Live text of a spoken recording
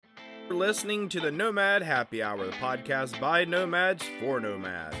You're listening to the Nomad Happy Hour, the podcast by Nomads for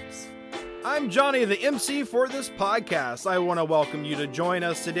Nomads. I'm Johnny, the MC for this podcast. I want to welcome you to join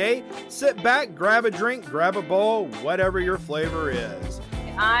us today. Sit back, grab a drink, grab a bowl, whatever your flavor is.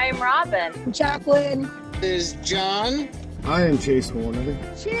 I'm Robin. Jacqueline. This is John. I am Chase Warner.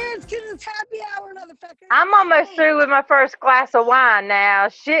 Cheers to this happy hour, motherfucker. I'm almost through with my first glass of wine now.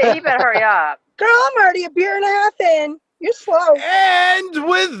 Shit, you better hurry up. Girl, I'm already a beer and a half in. You're slow. And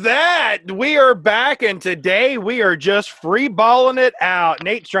with that, we are back, and today we are just free balling it out.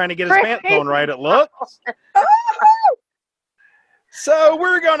 Nate's trying to get his pants on right, it looks. So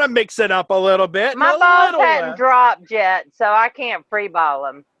we're going to mix it up a little bit. My balls hadn't dropped yet, so I can't free ball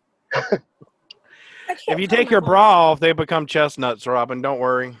them. If you take your bra off, they become chestnuts, Robin. Don't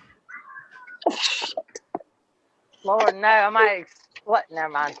worry. Lord, no, I might explode. Never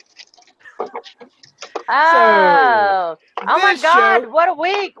mind. Oh my God, what a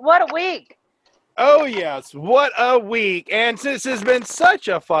week. What a week. Oh, yes, what a week. And since it's been such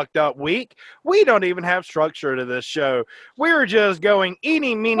a fucked up week, we don't even have structure to this show. We're just going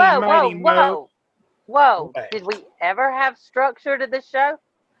eeny, meeny, miny, mo. Whoa. Okay. Did we ever have structure to this show?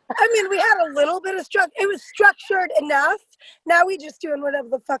 I mean, we had a little bit of structure. It was structured enough. Now we just doing whatever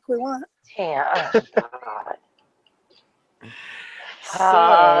the fuck we want. Yeah. Oh, God.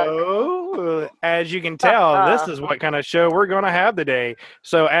 So, as you can tell, this is what kind of show we're going to have today.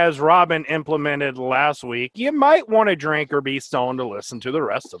 So, as Robin implemented last week, you might want to drink or be stoned to listen to the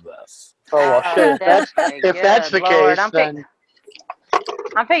rest of this. Oh, well, shit. If that's the Lord, case, then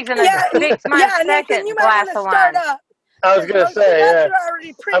I'm fixing to fix my second Nathan, you might glass want to of start wine. up. I was going to say, yeah.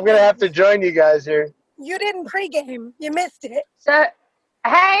 I'm going to have to join you guys here. You didn't pregame. You missed it. So,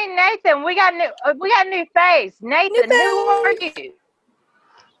 hey Nathan, we got a new face. Nathan, who are you?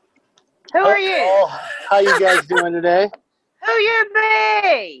 Who are you? Oh, how you guys doing today? Who you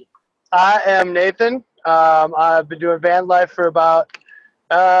be? I am Nathan. I've been doing van life for about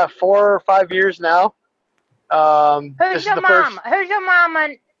 4 or 5 years now. Who's your mama? Who's your mama?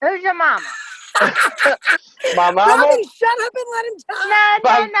 Who's your mama? My mama? Robbie, shut up and let him talk.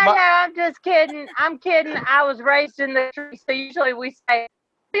 No, I'm just kidding. I'm kidding. I was raised in the tree, so usually we say,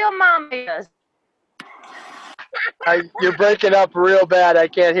 who your mama is. You're breaking up real bad. I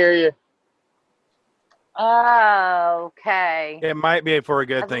can't hear you. Oh, okay. It might be for a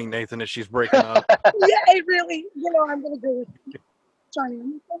good thing, Nathan, if she's breaking up. Yeah, it really, I'm going to go with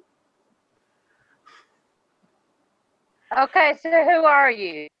Johnny. Okay, so who are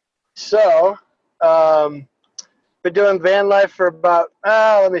you? So, been doing van life for about,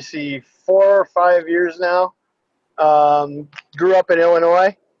 4 or 5 years now. Grew up in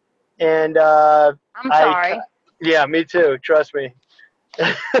Illinois, and I'm sorry. Yeah, me too. Trust me.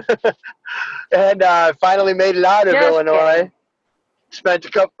 And finally made it out of Illinois. Kidding. Spent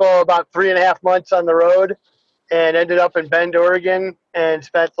about 3.5 months on the road, and ended up in Bend, Oregon, and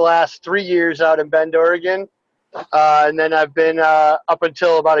spent the last 3 years out in Bend, Oregon. And then I've been up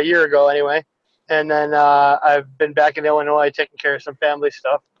until about a year ago anyway. And then I've been back in Illinois taking care of some family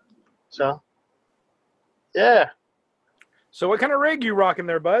stuff. So, yeah. So what kind of rig you rocking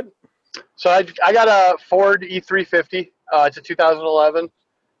there, bud? So I got a Ford E350. It's a 2011.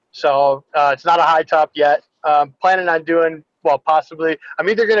 So it's not a high top yet. Planning on doing, possibly. I'm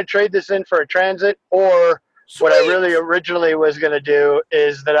either going to trade this in for a Transit, or what I really originally was going to do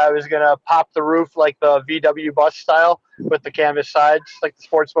is that I was going to pop the roof like the VW bus style with the canvas sides like the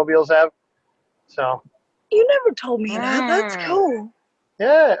Sportsmobiles have. So. You never told me that. That's cool.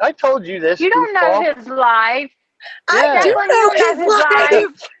 Yeah, I told you this. You don't know his life. I do know his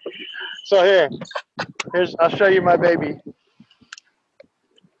life. So I'll show you my baby.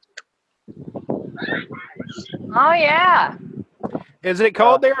 Oh, yeah. Is it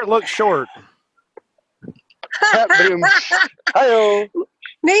cold there? It looks short. Hi-yo.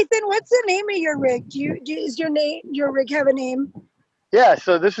 Nathan, what's the name of your rig? Does your rig have a name? Yeah,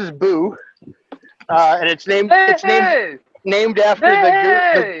 so this is Boo, and it's named after the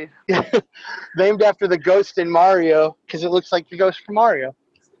named after the ghost in Mario, because it looks like the ghost from Mario.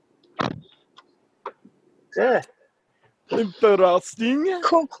 Yeah. Interesting.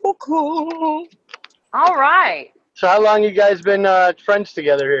 Cool. All right. So how long you guys been friends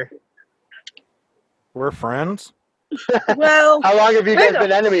together here? We're friends. Well, how long have you guys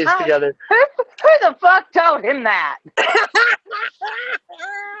been enemies together? Who the fuck told him that?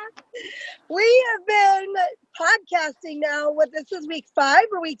 We have been podcasting now. This is week 5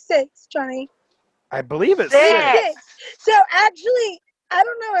 or week 6, Johnny? I believe it's 6. So actually, I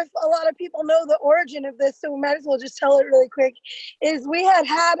don't know if a lot of people know the origin of this, so we might as well just tell it really quick. Is we had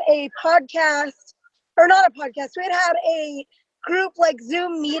a podcast, or not a podcast, we had a group like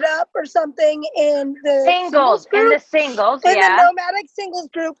Zoom meetup or something in the Singles, in group, the singles, in yeah. the nomadic singles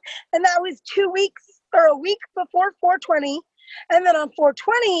group, and that was 2 weeks or a week before 420. And then on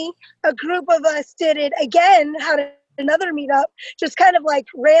 420, a group of us did it again, had another meetup, just kind of like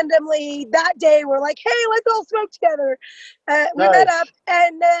randomly that day. We're like, hey, let's all smoke together. We met up,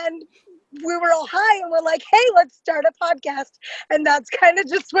 and then we were all high, and we're like, hey, let's start a podcast. And that's kind of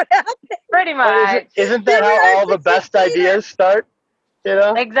just what happened. Pretty much. Isn't that how all the best ideas start? You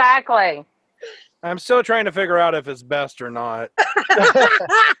know? Exactly. I'm still trying to figure out if it's best or not.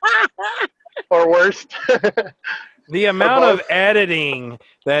 Or worst. The amount of editing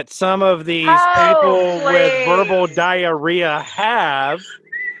that some of these people with verbal diarrhea have.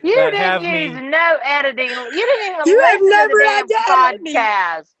 You didn't use no editing. You didn't even have listen never to the had damn to edit me.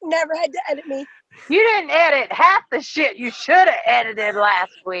 podcast. Never had to edit me. You didn't edit half the shit you should have edited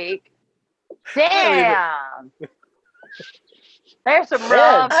last week. Damn. There's some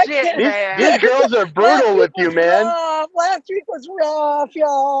rough shit there. These girls are brutal with you, man. Last week was rough,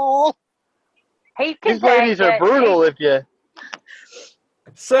 y'all. These ladies are brutal with you.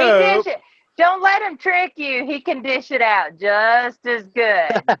 So don't let him trick you. He can dish it out just as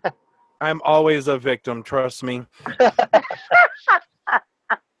good. I'm always a victim, trust me.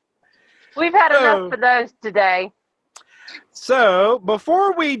 We've had enough of those today. So,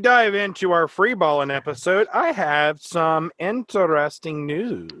 before we dive into our freeballing episode, I have some interesting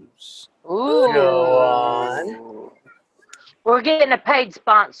news. Ooh. Go on. We're getting a paid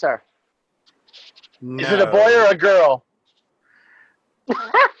sponsor. No. Is it a boy or a girl?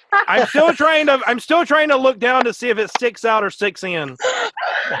 I'm still trying to look down to see if it sticks out or sticks in.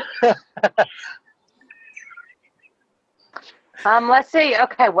 Let's see.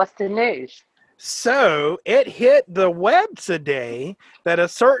 Okay, what's the news? So it hit the web today that a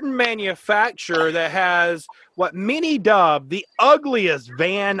certain manufacturer that has what many dub the ugliest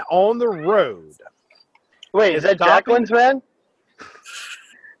van on the road. Wait, is that Jacqueline's van?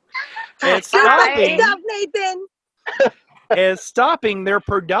 It's stopping. Stop, Nathan. Is stopping their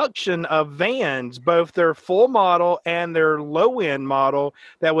production of vans, both their full model and their low-end model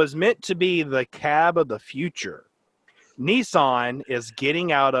that was meant to be the cab of the future. Nissan is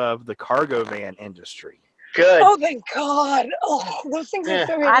getting out of the cargo van industry. Good. Oh, thank God. Oh, those things are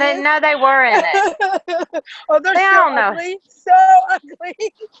so I didn't know they were in it. Oh, they're so ugly. So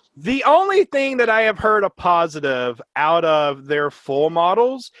ugly. The only thing that I have heard a positive out of their full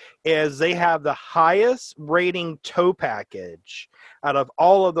models is they have the highest rating tow package out of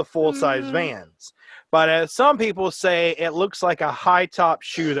all of the full-size vans. But as some people say, it looks like a high-top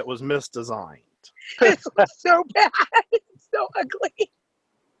shoe that was misdesigned. It's so bad. It's so ugly.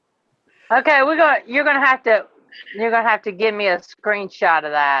 Okay, you're gonna have to give me a screenshot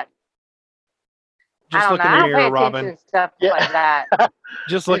of that. Just look in the mirror, Robin. Stuff like that.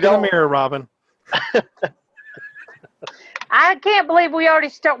 Just look in the mirror, Robin. I can't believe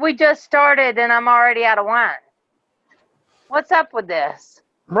we just started and I'm already out of wine. What's up with this?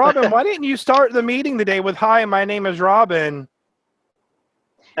 Robin, why didn't you start the meeting today with "Hi, my name is Robin"?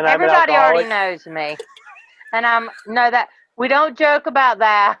 And everybody already knows me, and that we don't joke about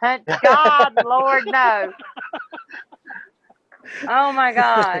that. God, Lord, no. Oh my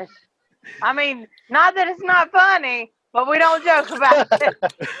gosh. I mean, not that it's not funny, but we don't joke about it.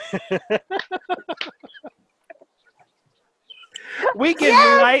 We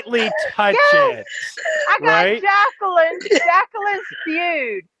can lightly touch it. I got right? Jacqueline. Jacqueline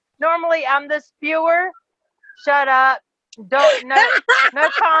spewed. Normally, I'm the spewer. Shut up. No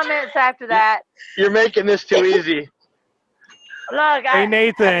comments after that. You're making this too easy. Look, hey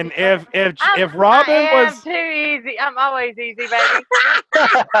Nathan, if Robin was too easy, I'm always easy, baby.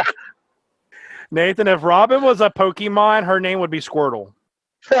 Nathan, if Robin was a Pokemon, her name would be Squirtle.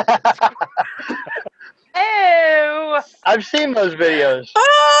 Ew! I've seen those videos.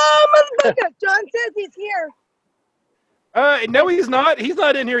 Oh, motherfucker! John says he's here. No, he's not. He's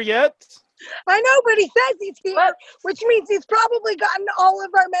not in here yet. I know, but he says he's here, which means he's probably gotten all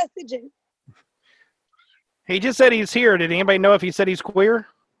of our messages. He just said he's here. Did anybody know if he said he's queer?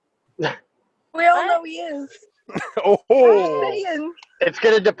 We all know he is. Oh. It's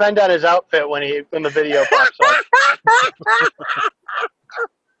going to depend on his outfit when the video pops up.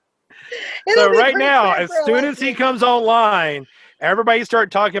 So right now, as soon as he comes online, everybody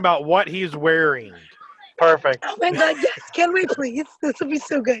start talking about what he's wearing. Perfect. Oh my God, yes. Can we please? This will be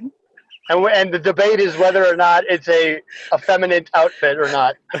so good. And the debate is whether or not it's a feminine outfit or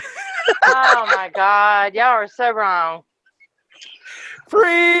not. Oh my God, y'all are so wrong.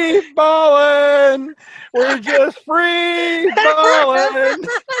 Free balling. We're just free balling.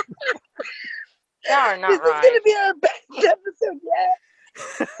 Y'all are not This is right. going to be our best episode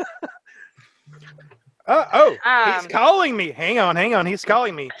yet. He's calling me. Hang on. He's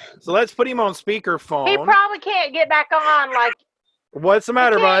calling me. So let's put him on speakerphone. He probably can't get back on like What's the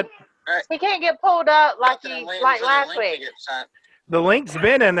matter, bud? he can't get pulled up like last week. The link's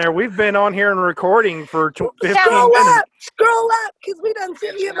been in there. We've been on here and recording for 15 Scroll minutes. up, because we done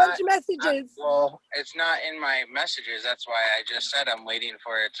sent you a bunch of messages. Well, it's not in my messages. That's why I just said I'm waiting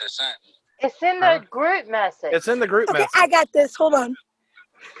for it to send. It's in the group message. It's in the group Okay, message. I got this. Hold on.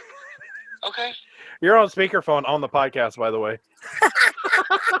 Okay. You're on speakerphone on the podcast, by the way. Okay,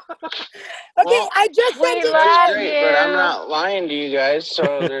 Well, I just sent it love to Great, you. but I'm not lying to you guys, so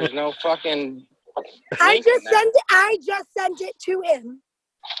there's no fucking. I link in there. just sent it to him.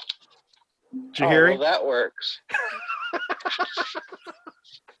 Did you hear well, him? that works.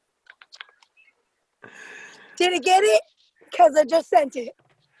 Did he get it? Because I just sent it.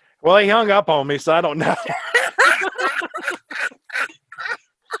 Well, he hung up on me, so I don't know.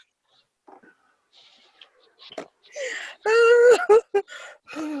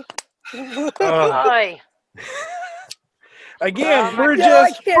 Oi. Again, Oh, we're God, I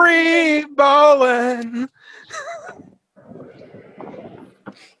just can't- free balling.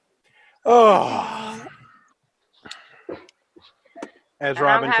 Oh. As And I'm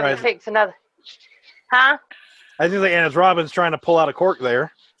Robin having tries, to fix another. Huh? I think, and as Robin's trying to pull out a cork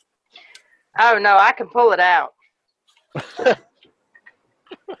there. Oh no, I can pull it out.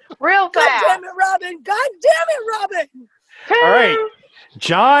 Real God fast. damn it, Robin. God damn it, Robin. All right,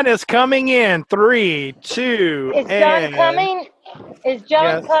 John is coming in. 3, 2, Is John and coming? Is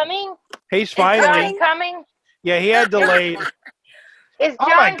John Yes. coming? he's John finally. coming? Yeah, he had delayed. Is Oh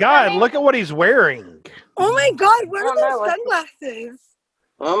John my God! coming? Look at what he's wearing. Oh my God, what I are don't know those what- sunglasses?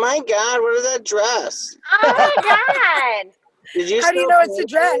 Oh my God! What is that dress? Oh my God! Did you? How do you know it's a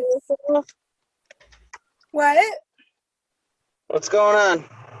dress? What? What's going on?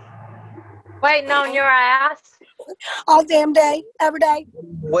 Waiting on your ass. All damn day, every day.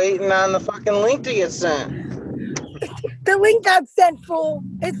 Waiting on the fucking link to get sent. The link got sent, fool.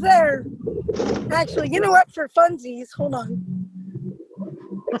 It's there. Actually, you know what? For funsies, hold on.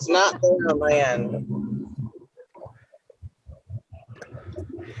 It's not there on my end.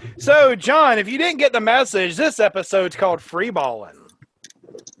 So, John, if you didn't get the message, this episode's called Free Ballin'.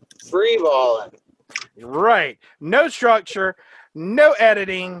 Free balling. Right. No structure, no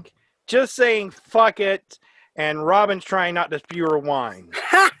editing, just saying fuck it. And Robin's trying not to spew her wine.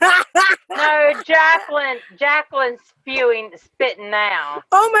 No, Jacqueline's spitting now.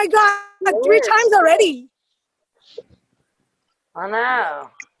 Oh my God, 3 times already. I know.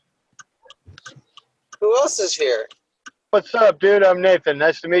 Who else is here? What's up, dude? I'm Nathan.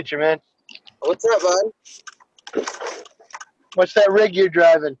 Nice to meet you, man. What's up, bud? What's that rig you're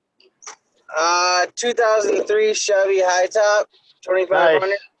driving? 2003 Chevy high top, 2500.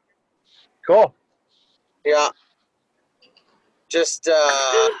 Nice. Cool. Yeah. Just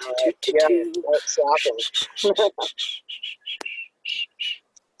shopping.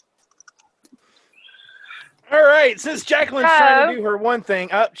 All right. Since Jacqueline's trying to do her one thing,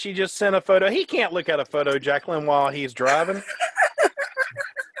 she just sent a photo. He can't look at a photo, Jacqueline, while he's driving.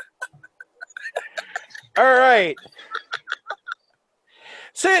 All right.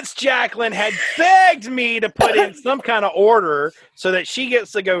 Since Jacqueline had begged me to put in some kind of order so that she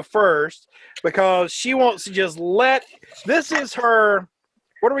gets to go first, because she wants to just this is her,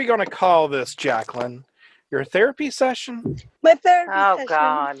 what are we going to call this, Jacqueline? Your therapy session? My therapy Oh, session,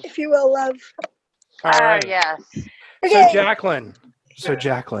 God. if you will, love. All right. Yes. Okay, So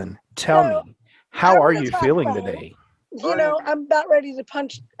Jacqueline, tell me, how I are wanna you talk feeling about it. today? you know, I'm about ready to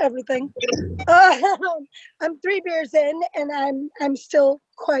punch everything. I'm 3 beers in, and I'm still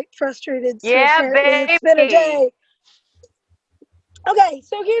quite frustrated. So Yeah, apparently it's been a baby. day. Okay,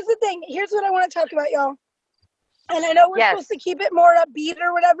 so here's the thing. Here's what I want to talk about, y'all. And I know we're Yes. supposed to keep it more upbeat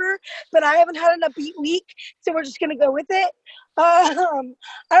or whatever, but I haven't had an upbeat week, so we're just gonna go with it. I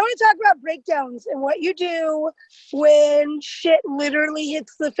want to talk about breakdowns and what you do when shit literally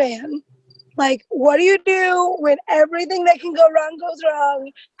hits the fan. Like, what do you do when everything that can go wrong goes wrong?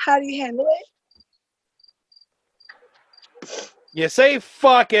 How do you handle it? You say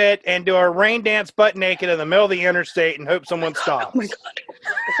fuck it and do a rain dance butt naked in the middle of the interstate and hope someone stops. Oh my God.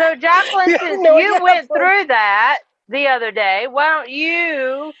 So, Jacqueline, Yeah, since no, you yeah, went but- through that the other day, why don't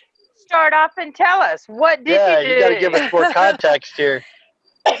you start off and tell us what did Yeah, you do? you got to give us more context here.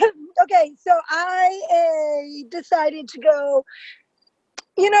 Okay, so I decided to go,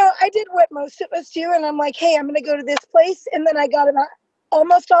 I did what most of us do, and I'm like, hey, I'm going to go to this place, and then I got about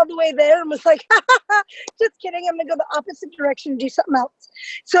almost all the way there and was like, just kidding. I'm going to go the opposite direction and do something else.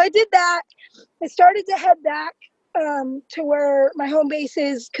 So I did that. I started to head back to where my home base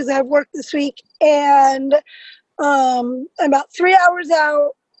is because I have work this week. And I'm about 3 hours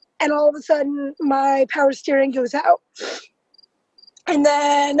out, and all of a sudden my power steering goes out. And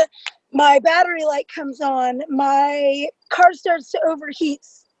then my battery light comes on. My car starts to overheat.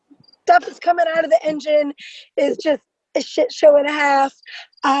 Stuff is coming out of the engine. It's just a shit show and a half.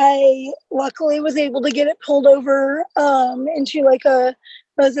 I luckily was able to get it pulled over into like a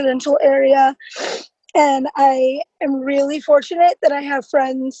residential area. And I am really fortunate that I have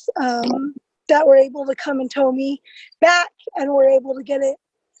friends that were able to come and tow me back and were able to get it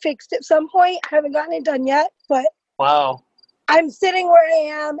fixed at some point. I haven't gotten it done yet, but Wow. I'm sitting where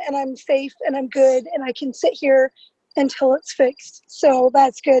I am and I'm safe and I'm good and I can sit here until it's fixed. So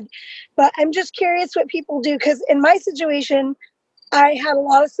that's good. But I'm just curious what people do, because in my situation, I had a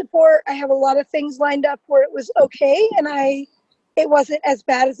lot of support. I have a lot of things lined up where it was okay and it wasn't as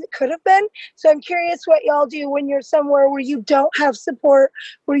bad as it could have been. So I'm curious what y'all do when you're somewhere where you don't have support,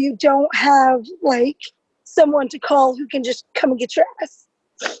 where you don't have like someone to call who can just come and get your ass.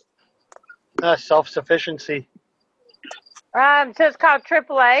 Self-sufficiency. So it's called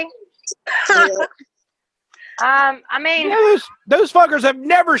AAA. I mean, Yeah, those fuckers have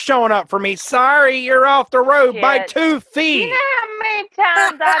never shown up for me. Sorry, you're off the road by Shit. 2 feet. you know how many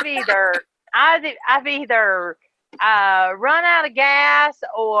times I've either run out of gas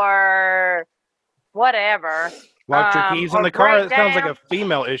or whatever. Locked your keys in or the car? break That sounds like down. a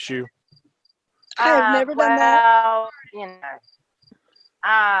female issue. I've never done that. Well, you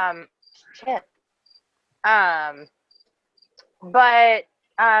know, shit. But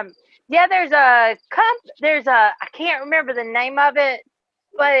yeah, there's a I can't remember the name of it,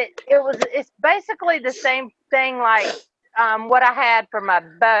 but it's basically the same thing like what I had for my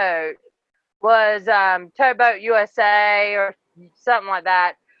boat was Towboat USA or something like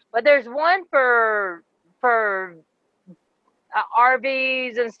that. But there's one for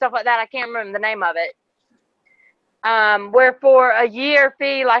RVs and stuff like that. I can't remember the name of it. Where for a year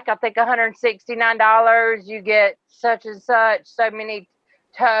fee, like I think $169, you get such and such, so many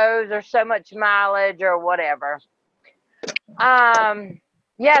tows or so much mileage or whatever.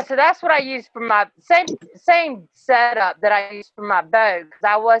 Yeah, so that's what I use for my same setup that I use for my boat, because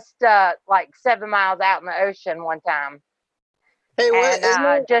I was stuck like 7 miles out in the ocean one time. Hey, what?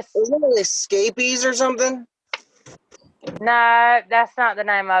 And Isn't it Escapees or something? No, that's not the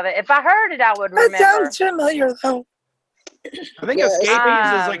name of it. If I heard it, I would That remember. sounds familiar though. I think Yeah,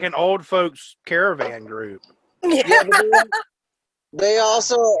 Escapees is like an old folks caravan group. Yeah. Yeah, but they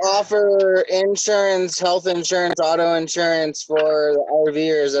also offer insurance, health insurance, auto insurance for the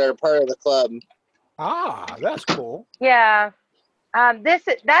RVers that are part of the club. Ah, that's cool. Yeah.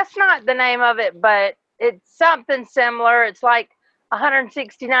 That's not the name of it, but it's something similar. It's like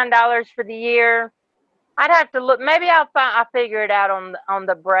 $169 for the year. I'd have to look. Maybe I'll figure it out on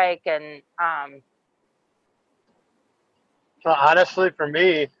the break. And Honestly, for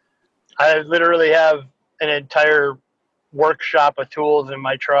me, I literally have an entire workshop of tools in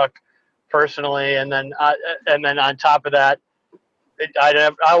my truck personally, and then on top of that,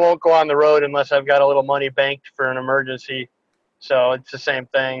 I won't go on the road unless I've got a little money banked for an emergency. So it's the same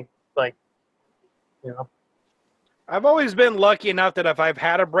thing. Like, you know. I've always been lucky enough that if I've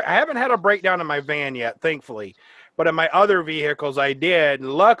had I haven't had a breakdown in my van yet, thankfully, but in my other vehicles I did.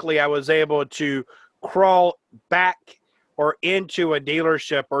 And luckily, I was able to crawl back or into a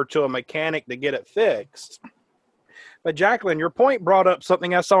dealership or to a mechanic to get it fixed. But Jacqueline, your point brought up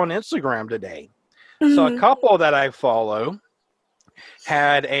something I saw on Instagram today. So a couple that I follow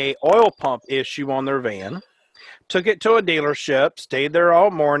had a oil pump issue on their van, took it to a dealership, stayed there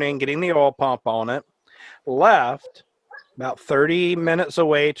all morning getting the oil pump on it, left about 30 minutes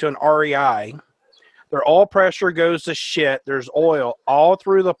away to an REI. Their oil pressure goes to shit. There's oil all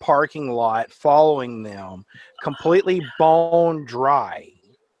through the parking lot following them, completely bone dry.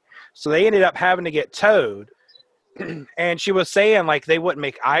 So they ended up having to get towed. And she was saying, like, they wouldn't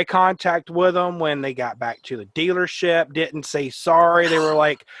make eye contact with them when they got back to the dealership, didn't say sorry. They were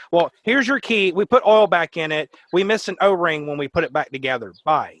like, well, here's your key. We put oil back in it. We missed an O-ring when we put it back together.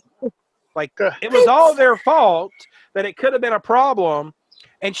 Bye. Like, it was all their fault that it could have been a problem.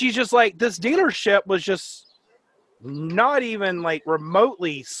 And she's just like, this dealership was just not even, like,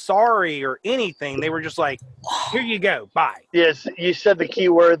 remotely sorry or anything. They were just like, here you go. Bye. Yes, you said the key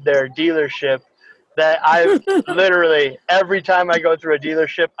word there, dealership. That I literally, every time I go through a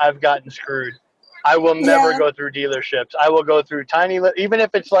dealership, I've gotten screwed. I will never go through dealerships. I will go through even if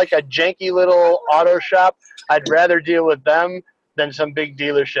it's like a janky little auto shop, I'd rather deal with them than some big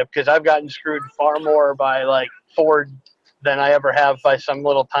dealership, because I've gotten screwed far more by like Ford than I ever have by some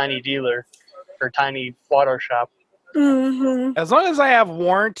little tiny dealer or tiny auto shop. Mm-hmm. As long as I have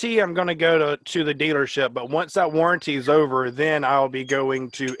warranty, I'm going to go to the dealership. But once that warranty is over, then I'll be going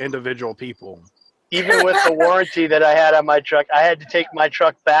to individual people. Even with the warranty that I had on my truck, I had to take my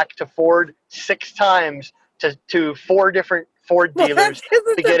truck back to Ford 6 times to 4 different Ford dealers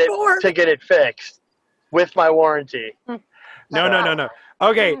to get it fixed with my warranty. No.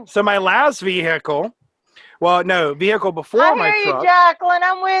 Okay, so my last vehicle, vehicle before I my hear you, truck. Jacqueline.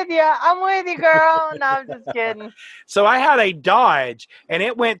 I'm with you, girl. No, I'm just kidding. So I had a Dodge, and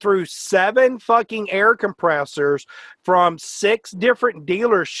it went through 7 fucking air compressors from 6 different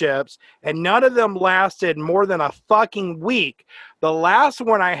dealerships, and none of them lasted more than a fucking week. The last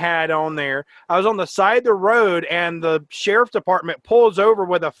one I had on there, I was on the side of the road, and the sheriff's department pulls over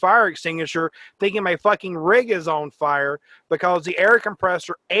with a fire extinguisher, thinking my fucking rig is on fire because the air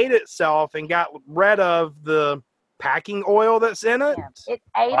compressor ate itself and got rid of the packing oil that's in it. Yeah. It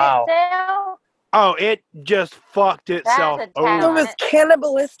ate Wow. itself. Oh, it just fucked itself That's a over. It talent. was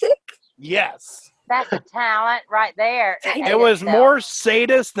cannibalistic. Yes. That's a talent right there. It was more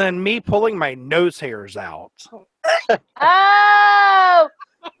sadist than me pulling my nose hairs out. Oh,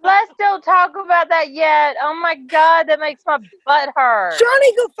 let's don't talk about that yet. Oh my God, that makes my butt hurt.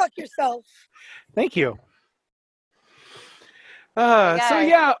 Johnny, go fuck yourself. Thank you. Okay. So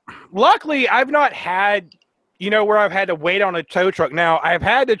yeah, luckily I've not had, where I've had to wait on a tow truck. Now I've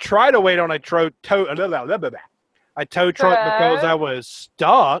had to try to wait on a tow truck because I was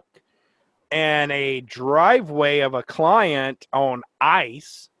stuck in a driveway of a client on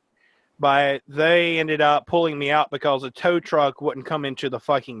ice, but they ended up pulling me out because the tow truck wouldn't come into the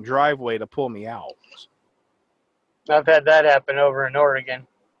fucking driveway to pull me out. I've had that happen over in Oregon.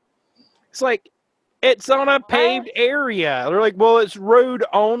 It's like, it's on a paved area. They're like, well, it's road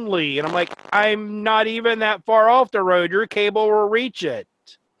only. And I'm like, I'm not even that far off the road. Your cable will reach it.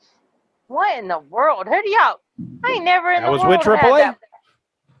 What in the world? Who do y'all? I ain't never in That the was world with had AAA? that.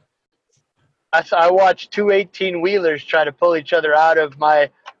 I watched 2 18-wheelers try to pull each other out of my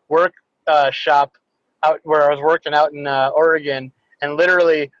work shop out where I was working out in Oregon, and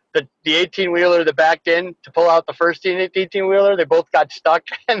literally the 18-wheeler that backed in to pull out the first 18-wheeler, they both got stuck,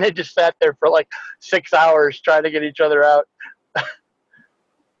 and they just sat there for like 6 hours trying to get each other out.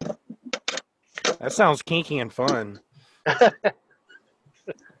 That sounds kinky and fun.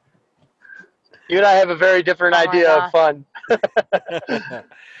 You and I have a very different Oh my idea God. of fun.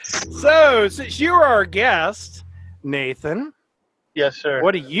 So, since you are our guest, Nathan, Yes, sir.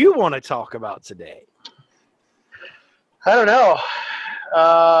 what do you want to talk about today? I don't know.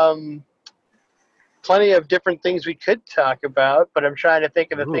 Plenty of different things we could talk about, but I'm trying to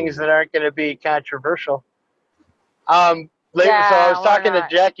think of the things that aren't going to be controversial. So I was why talking to not?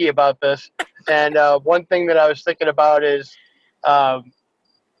 Jackie about this, and one thing that I was thinking about is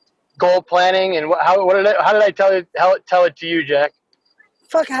goal planning. And how did I tell it to you, Jack?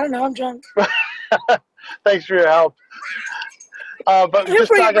 Fuck, I don't know. I'm drunk. Thanks for your help. But Here just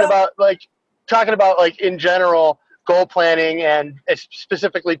for you, talking about like in general goal planning, and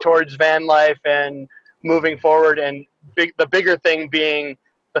specifically towards van life and moving forward, and the bigger thing being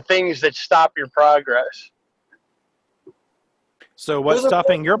the things that stop your progress. So, what's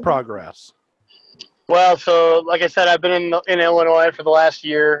stopping your progress? Well, so like I said, I've been in Illinois for the last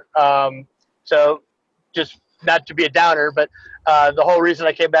year. So just not to be a downer, but the whole reason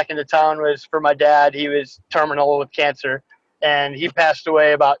I came back into town was for my dad. He was terminal with cancer, and he passed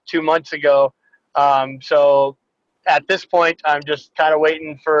away about 2 months ago. So at this point, I'm just kind of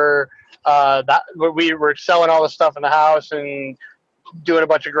waiting for that. We were selling all the stuff in the house and doing a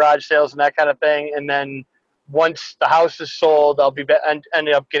bunch of garage sales and that kind of thing. And then once the house is sold, I'll be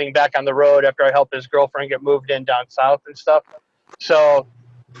ended up getting back on the road after I helped his girlfriend get moved in down south and stuff. So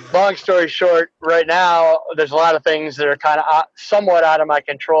long story short, right now, there's a lot of things that are kind of somewhat out of my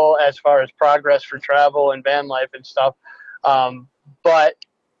control as far as progress for travel and van life and stuff. But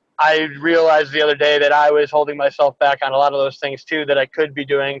I realized the other day that I was holding myself back on a lot of those things too that I could be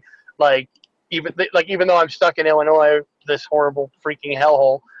doing. Even though I'm stuck in Illinois, this horrible freaking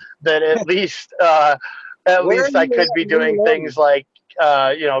hellhole, that at least I could be doing things like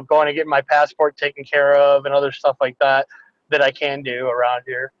going and getting my passport taken care of and other stuff like that I can do around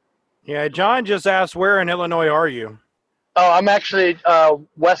here. Yeah, John just asked, where in Illinois are you? Oh, I'm actually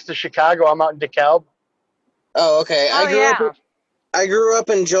west of Chicago. I'm out in DeKalb. Oh, okay. I grew up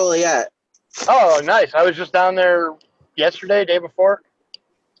in Joliet. Oh, nice. I was just down there yesterday, day before.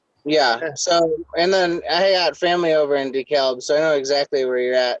 Yeah. So, and then I got family over in DeKalb, so I know exactly where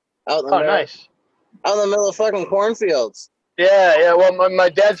you're at. Nice. Out in the middle of fucking cornfields. Yeah. Well, my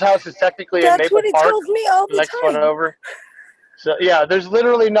dad's house is technically in That's Maple what he Park, tells me all the the next one time. over. So yeah, there's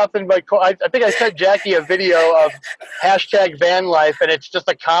literally nothing but. I think I sent Jackie a video of hashtag van life, and it's just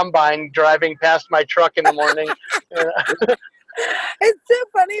a combine driving past my truck in the morning. It's so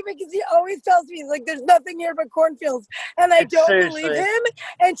funny because he always tells me, he's like, there's nothing here but cornfields. And I don't believe Seriously. him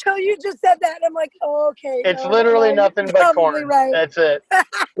until you just said that. And I'm like, oh, okay. It's no, literally you're nothing but probably corn. right. That's it.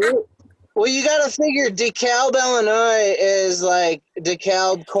 Well, you gotta figure DeKalb, Illinois is like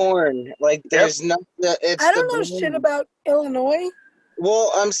DeKalb corn. Like there's no, it's I don't the know brand. shit about Illinois.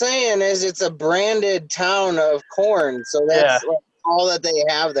 Well, I'm saying is it's a branded town of corn, so that's like, all that they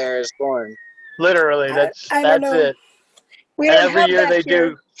have there is corn. Literally, I don't know. it. We And don't every have year that they here.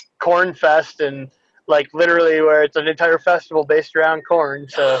 do Corn Fest, and like literally where it's an entire festival based around corn.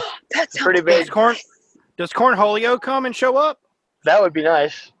 So That's pretty big. Does Cornholio come and show up? That would be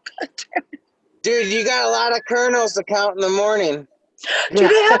nice. Dude, you got a lot of kernels to count in the morning. Do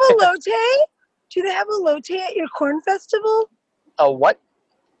they have a lotte? Do they have a lotte at your corn festival? A what?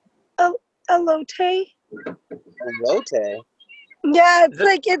 A lotte? A lotte? Yeah, it's Is it-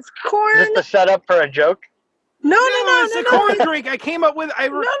 like it's corn. Is this the setup for a joke? No, it's a corn drink. I came up with. I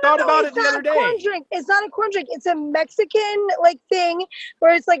thought about it it's the not other a corn day. drink. It's not a corn drink. It's a Mexican like thing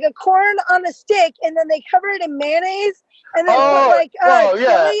where it's like a corn on a stick, and then they cover it in mayonnaise, and then put like chili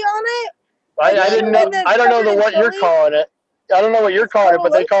on it. I didn't know. And then I don't know covered in what you're chili. calling it. I don't know what you're calling it,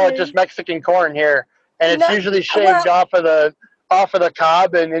 but they call it Lotte. just Mexican corn here, and it's No, usually shaved off of the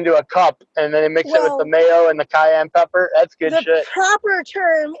cob and into a cup, and then they mix it with the mayo and the cayenne pepper. That's good the shit. proper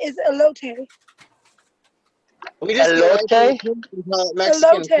term is elote. We just Elote? call it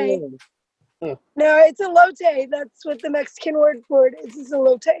Mexican Elote. corn. No, it's elote. That's what the Mexican word for it is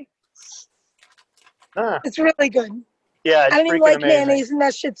elote. Huh. It's really good. Yeah, it's I don't even freaking like amazing. mayonnaise, and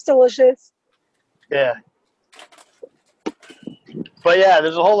that shit's delicious. Yeah. But yeah,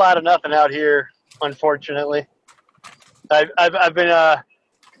 there's a whole lot of nothing out here, unfortunately. I've been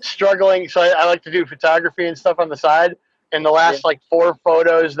struggling, so I like to do photography and stuff on the side. And the last like 4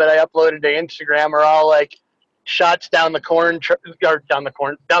 photos that I uploaded to Instagram are all like shots down the cornfields and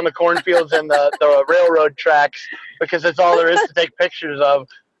the railroad tracks, because that's all there is to take pictures of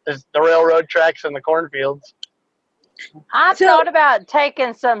is the railroad tracks and the cornfields. I thought about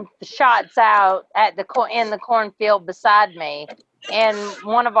taking some shots out at in the cornfield beside me. And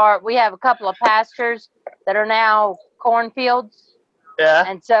we have a couple of pastures that are now cornfields. Yeah.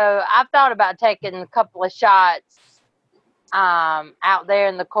 And so I've thought about taking a couple of shots out there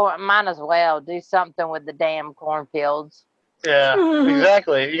in the corn. Might as well do something with the damn cornfields. Yeah,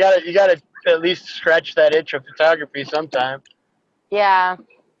 exactly. You gotta at least scratch that itch of photography sometime. Yeah.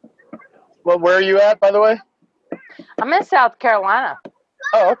 Well, where are you at, by the way? I'm in South Carolina.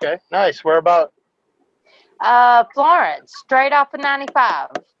 Oh, okay, nice. Where about? Florence, straight off of 95.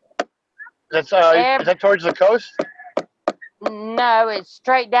 That's is that towards the coast? No, it's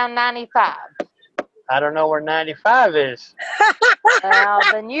straight down 95. I don't know where 95 is. Well,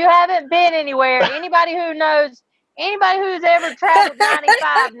 then you haven't been anywhere. Anybody who's ever traveled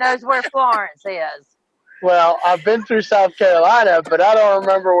 95 knows where Florence is. Well, I've been through South Carolina, but I don't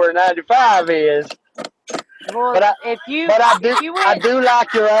remember where 95 is. Well, But if you I do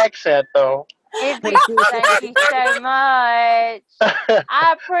like your accent, though. thank you so much.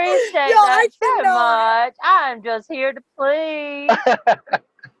 I appreciate that so much. I'm just here to please.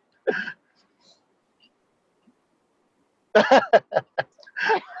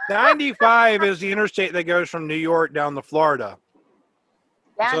 95 is the interstate that goes from New York down to Florida.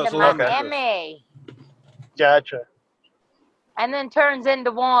 Down So it's to a lot Miami. Gotcha. And then turns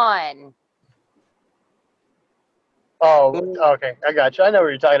into 1. Oh, okay. I gotcha. I know what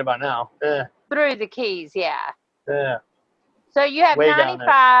you're talking about now. Yeah. Through the Keys, yeah. Yeah. So you have Way down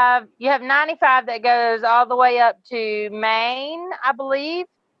 95. You have 95 that goes all the way up to Maine, I believe.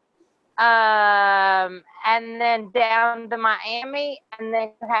 And then down to Miami, and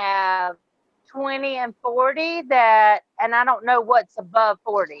then you have 20 and 40 that, and I don't know what's above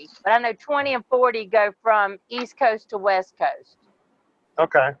 40, but I know 20 and 40 go from East Coast to West Coast.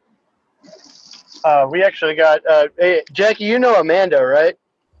 Okay. We actually got hey, Jackie. You know Amanda, right?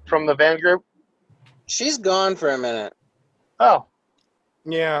 From the van group. She's gone for a minute. Oh.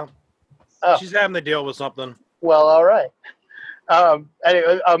 Yeah. Oh. She's having to deal with something. Well, all right.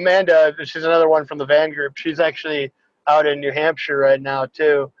 Anyway, Amanda, she's another one from the van group. She's actually out in New Hampshire right now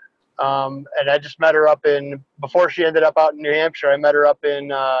too. And I just met her before she ended up out in New Hampshire. I met her up in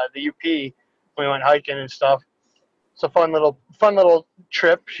the UP. We went hiking and stuff. It's a fun little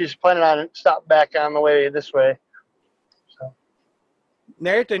trip. She's planning on stop back on the way this way. So.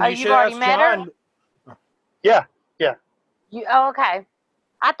 Nathan, you should already ask met her? John. Yeah. Okay.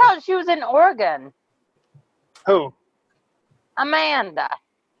 I thought she was in Oregon. Who? Amanda.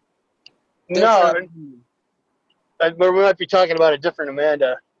 No, we might be talking about a different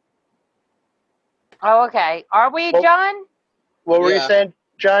Amanda. Oh, okay. Are we, Well- John? What were you Yeah. saying,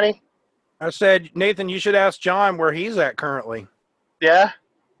 Johnny? I said, Nathan, you should ask John where he's at currently. Yeah?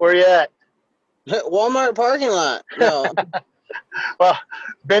 Where you at? Walmart parking lot. No, Well,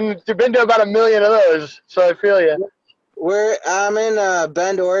 been to about 1 million of those, so I feel you. I'm in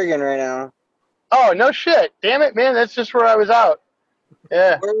Bend, Oregon right now. Oh, no shit. Damn it, man. That's just where I was out.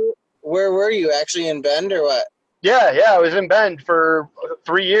 Yeah. Where were you? Actually in Bend or what? Yeah, I was in Bend for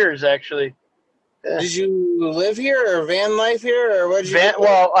 3 years, actually. Yeah. Did you live here or van life here or what?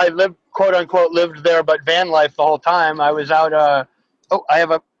 Well, I lived, quote unquote, lived there, but van life the whole time. I was out. I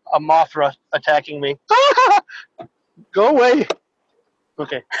have a Mothra attacking me. Go away.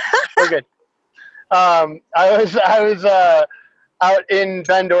 Okay, we're good. I was out in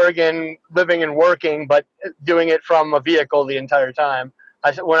Bend, Oregon, living and working, but doing it from a vehicle the entire time.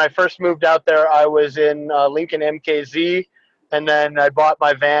 When I first moved out there, I was in Lincoln MKZ, and then I bought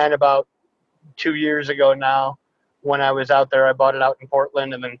my van about 2 years ago now. When I was out there, I bought it out in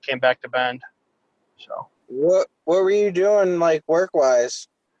Portland and then came back to Bend. So What were you doing like work wise?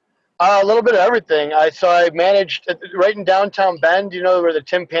 a little bit of everything. I managed right in downtown Bend. You know where the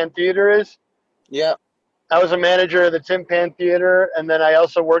Tin Pan Theater is? Yep. I was a manager of the Tin Pan Theater, and then I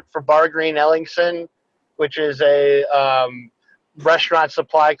also worked for Bar Green Ellingson, which is a restaurant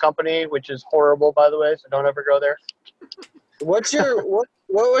supply company, which is horrible, by the way. So don't ever go there. What's your what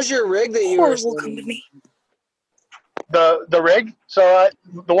was your rig that you were Horrible selling? company. The rig. So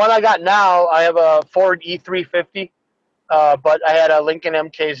the one I got now, I have a Ford E350, but I had a Lincoln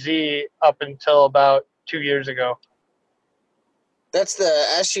MKZ up until about 2 years ago. That's the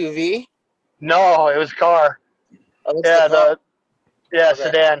SUV. No, it was a car. Oh, that's Yeah, the car. Okay.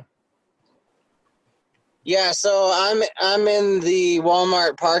 sedan. Yeah, so I'm in the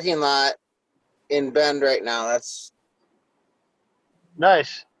Walmart parking lot in Bend right now. That's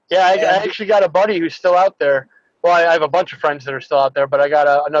Nice. Yeah, I actually got a buddy who's still out there. Well, I have a bunch of friends that are still out there, but I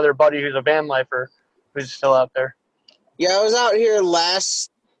got another buddy who's a van lifer who's still out there. yeah. I was out here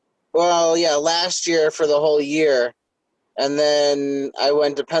last year for the whole year, and then I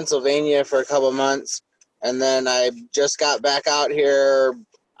went to Pennsylvania for a couple months, and then I just got back out here.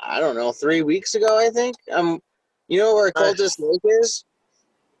 I don't know, 3 weeks ago, I think. You know where Nice. Cultus Lake is?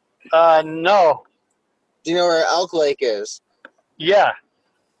 No. Do you know where Elk Lake is? Yeah.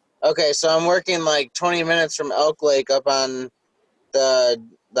 Okay, so I'm working like 20 minutes from Elk Lake up on the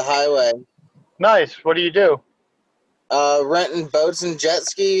highway. Nice. What do you do? Renting boats and jet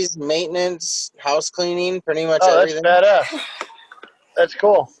skis, maintenance, house cleaning, pretty much Oh, that's everything. badass. That's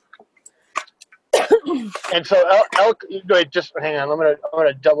cool. And so elk. Wait, just hang on. I'm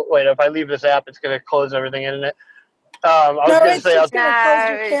gonna double. Wait, if I leave this app, it's gonna close everything, isn't it? I was No, gonna it's say just No, gonna close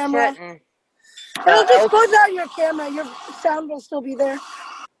your it camera. shouldn't. It'll just elk- close out your camera. Your sound will still be there.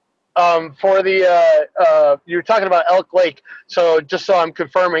 for the you're talking about Elk Lake. So just so I'm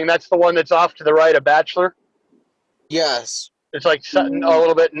confirming, that's the one that's off to the right of Bachelor. Yes. It's like a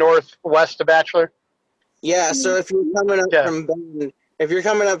little bit northwest of Bachelor. Yeah, so if you're coming up Yeah.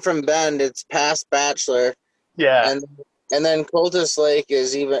 from Bend, it's past Bachelor, Yeah. and then Cultus Lake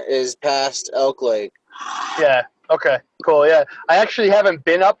is past Elk Lake. Yeah. Okay. Cool. Yeah. I actually haven't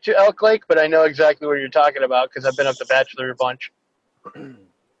been up to Elk Lake, but I know exactly what you're talking about because I've been up to Bachelor a bunch.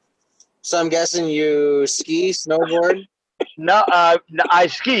 So I'm guessing you ski, snowboard. No, I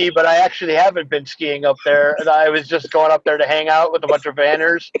ski, but I actually haven't been skiing up there. And I was just going up there to hang out with a bunch of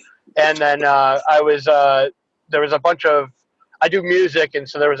vanners, and then there was a bunch of. I do music, and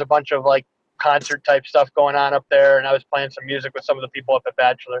so there was a bunch of like concert type stuff going on up there, and I was playing some music with some of the people up at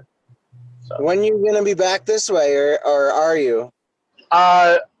Bachelor. So. When you gonna be back this way, or are you?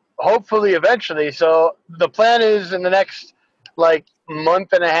 Hopefully, eventually. So the plan is in the next like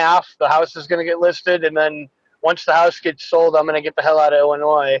month and a half, the house is going to get listed, and then once the house gets sold, I'm going to get the hell out of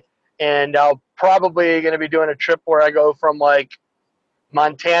Illinois, and I'll probably going to be doing a trip where I go from like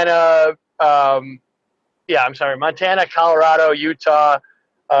Montana, Montana, Colorado, Utah,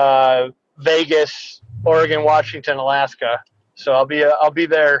 Vegas, Oregon, Washington, Alaska. So I'll be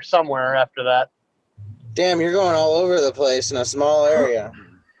there somewhere after that. Damn, you're going all over the place in a small area.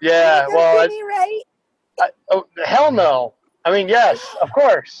 Yeah, You're well, gonna see me, right? hell no. I mean, yes, of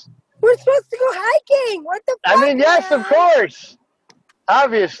course. We're supposed to go hiking. What the fuck? I mean, yes, man? of course. I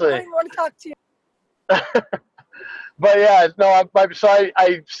Obviously. don't even want to talk to you. But yeah, no,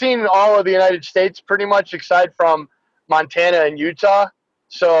 I've seen all of the United States pretty much aside from Montana and Utah.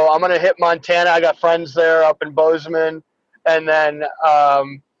 So I'm going to hit Montana. I got friends there up in Bozeman. and then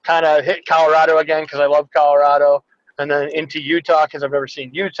kind of hit Colorado again because I love Colorado, and then into Utah because I've never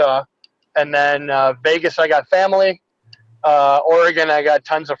seen Utah, and then Vegas I got family, Oregon I got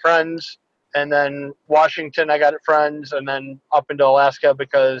tons of friends, and then Washington I got friends, and then up into Alaska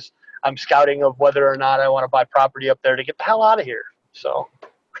because I'm scouting of whether or not I want to buy property up there to get the hell out of here. So,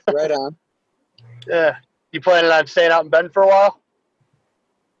 Right on. yeah, you planning on staying out in Bend for a while?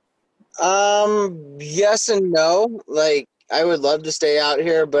 Yes and no. Like, I would love to stay out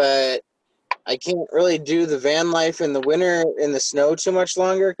here, but I can't really do the van life in the winter in the snow too much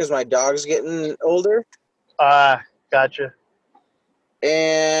longer because my dog's getting older. Gotcha.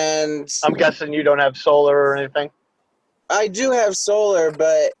 And I'm guessing you don't have solar or anything. I do have solar,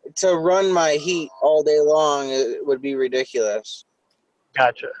 but to run my heat all day long, it would be ridiculous.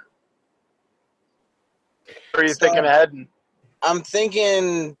 Gotcha. Where are you So, thinking of heading? I'm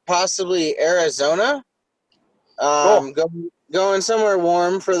thinking possibly Arizona. Cool. Going somewhere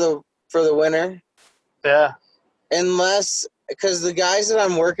warm for the winter. Yeah. Unless, because the guys that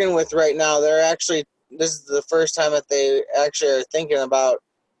I'm working with right now, this is the first time that they actually are thinking about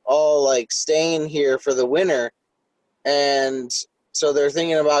all like staying here for the winter. And so they're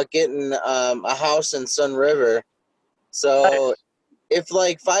thinking about getting a house in Sun River. So Nice. if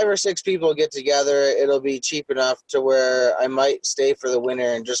like 5 or 6 people get together, it'll be cheap enough to where I might stay for the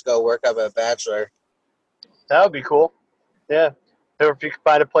winter and just go work up at Bachelor. That would be cool. Yeah. Or if you could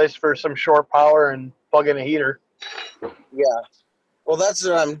find a place for some shore power and plug in a heater. Yeah. Well, that's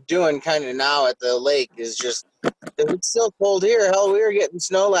what I'm doing kind of now at the lake is just, if it's still cold here, hell, we were getting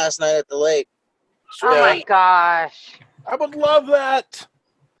snow last night at the lake. Oh my gosh. I would love that.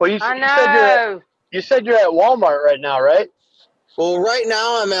 Well, you I said you're at Walmart right now, right? Well, right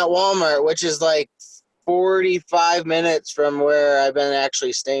now I'm at Walmart, which is like 45 minutes from where I've been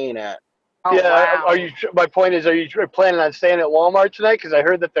actually staying at. Oh, yeah. wow. My point is, are you planning on staying at Walmart tonight? Because I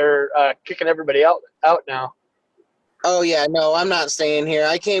heard that they're kicking everybody out now. Oh, yeah. No, I'm not staying here.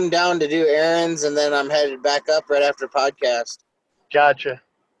 I came down to do errands, and then I'm headed back up right after podcast. Gotcha.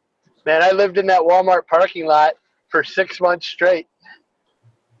 Man, I lived in that Walmart parking lot for 6 months straight.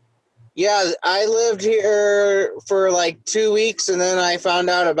 Yeah, I lived here for like 2 weeks, and then I found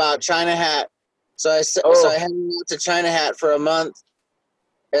out about China Hat. So I headed out to China Hat for a month.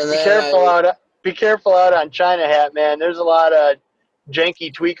 And Be then careful out on China Hat, man. There's a lot of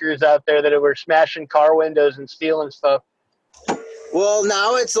janky tweakers out there that were smashing car windows and stealing stuff. Well,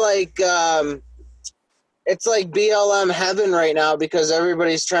 now it's like BLM heaven right now because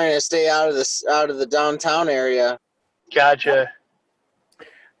everybody's trying to stay out of the downtown area. Gotcha.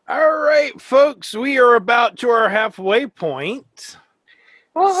 All right, folks, we are about to our halfway point.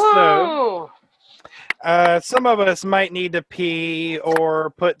 Woohoo! Some of us might need to pee or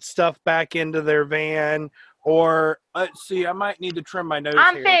put stuff back into their van, or let's see, I might need to trim my nose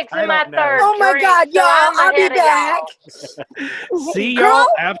I'm hair. fixing my know. third Oh my drink, God, so y'all! I'm I'll be ahead of back. y'all. See Girl? y'all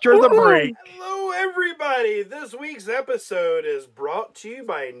after the break. Hello, everybody. This week's episode is brought to you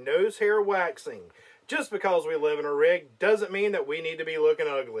by Nose Hair Waxing. Just because we live in a rig doesn't mean that we need to be looking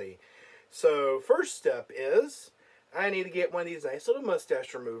ugly. So, first step is I need to get one of these nice little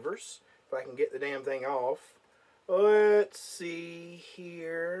mustache removers. If I can get the damn thing off. Let's see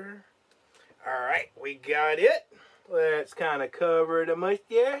here. Alright, we got it. Let's kind of cover the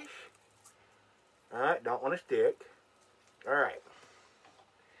mustache. Alright, don't want to stick. Alright.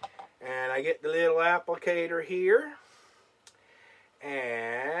 And I get the little applicator here.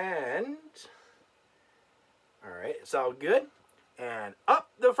 And alright, it's all good. And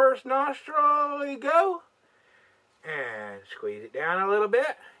up the first nostril we go. And squeeze it down a little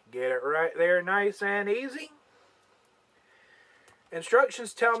bit. Get it right there nice and easy.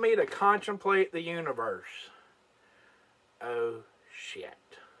 Instructions tell me to contemplate the universe. Oh, shit.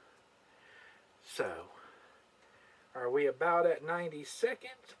 So, are we about at 90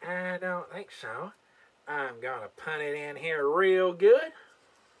 seconds? I don't think so. I'm going to punt it in here real good.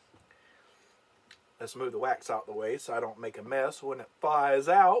 Let's move the wax out the way so I don't make a mess when it flies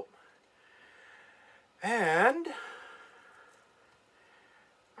out. And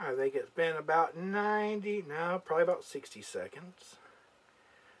I think it's been about 90, no, probably about 60 seconds.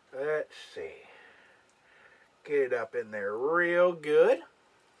 Let's see. Get it up in there real good.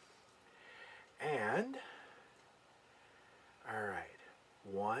 And, all right,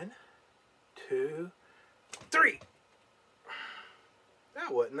 1, 2, 3.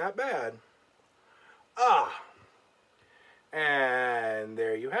 That wasn't that bad. And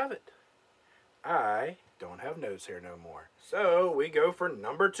there you have it. I don't have nose hair no more. So we go for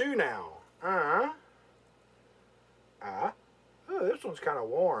number 2 now. Oh, this one's kind of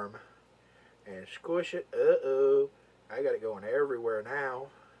warm. And squish it. Uh-oh. I got it going everywhere now.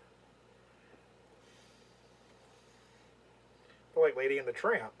 I feel like Lady and the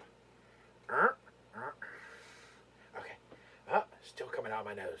Tramp. Okay. Still coming out of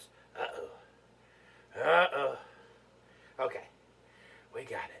my nose. Uh-oh. Okay. We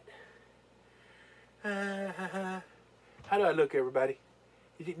got it. How do I look, everybody?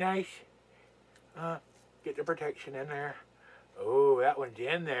 Is it nice? Get the protection in there. Oh, that one's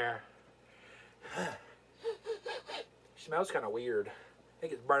in there. Smells kind of weird. I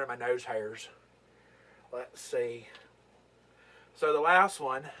think it's burning my nose hairs. Let's see. So the last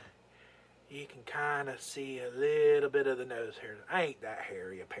one, you can kind of see a little bit of the nose hairs. I ain't that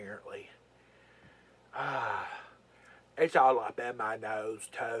hairy, apparently. It's all up in my nose,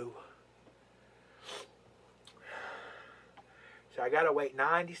 too. So I gotta wait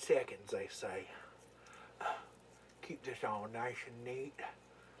 90 seconds, they say. Keep this all nice and neat.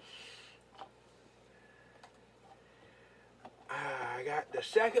 I got the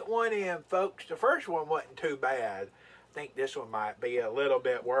second one in, folks. The first one wasn't too bad. I think this one might be a little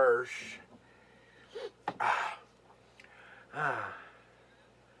bit worse.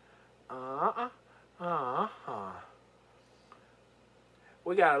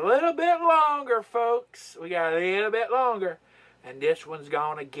 We got a little bit longer, folks. We got a little bit longer. And this one's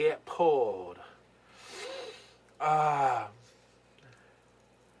gonna get pulled.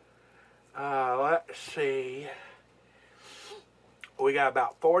 Let's see. We got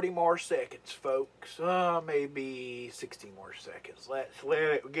about 40 more seconds, folks. Maybe 60 more seconds. Let's let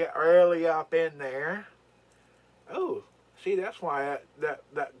it get early up in there. Oh, see, that's why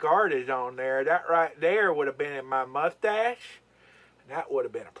that guard is on there. That right there would have been in my mustache. And that would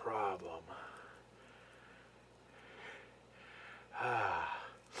have been a problem. All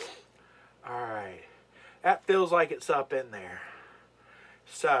right. That feels like it's up in there.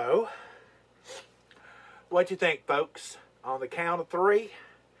 So, what you think, folks? On the count of 3.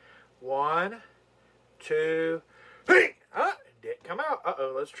 1, 2, 3. It didn't come out.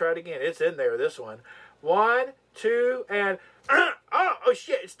 Uh-oh, let's try it again. It's in there, this one. 1, 2, and... oh,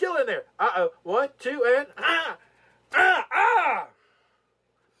 shit, it's still in there. Uh-oh. 1, 2, and...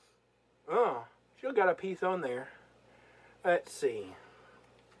 Oh, still got a piece on there. Let's see.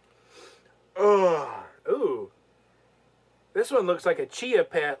 Ooh. This one looks like a chia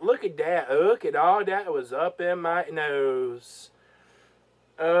pet. Look at that. Look at all that was up in my nose.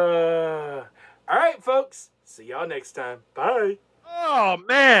 All right, folks. See y'all next time. Bye. Oh,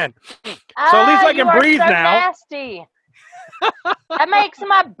 man. So at least I can breathe so now. Nasty. That makes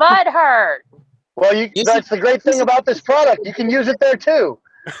my butt hurt. Well, that's the great thing about this product. You can use it there, too.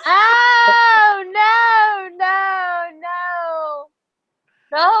 Oh, no.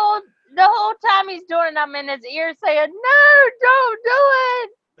 The whole time he's doing it, I'm in his ear saying, no, don't do it.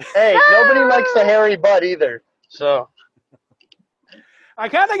 Hey, no. Nobody likes a hairy butt either. So I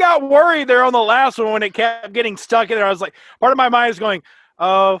kind of got worried there on the last one when it kept getting stuck in there. I was like, part of my mind is going,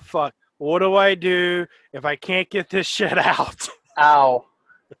 oh, fuck. What do I do if I can't get this shit out? Ow.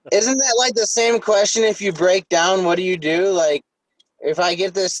 Isn't that like the same question if you break down, what do you do? Like, if I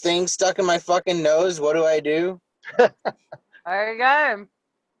get this thing stuck in my fucking nose, what do I do? There you go.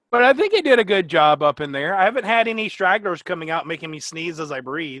 But I think he did a good job up in there. I haven't had any stragglers coming out making me sneeze as I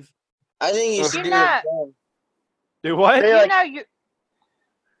breathe. I think you should do it again. Do what? Go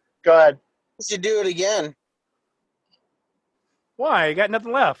ahead. You should do it again. Why? I got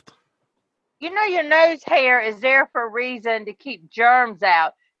nothing left. You know your nose hair is there for a reason to keep germs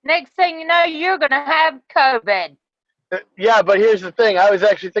out. Next thing you know, you're going to have COVID. Yeah, but here's the thing. I was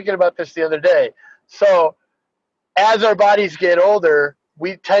actually thinking about this the other day. So as our bodies get older,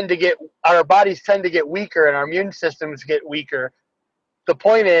 our bodies tend to get weaker and our immune systems get weaker. The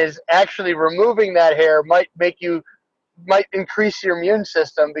point is actually removing that hair might increase your immune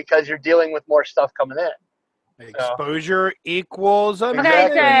system because you're dealing with more stuff coming in. Exposure equals immunity.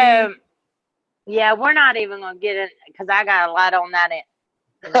 Okay, so yeah, we're not even going to get it because I got a lot on that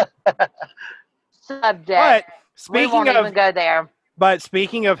subject. But we won't even go there. But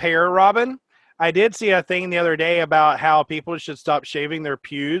speaking of hair, Robin, I did see a thing the other day about how people should stop shaving their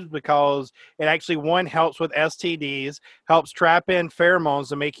pubes because it actually, one, helps with STDs, helps trap in pheromones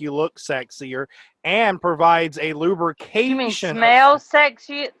to make you look sexier, and provides a lubrication. You mean smell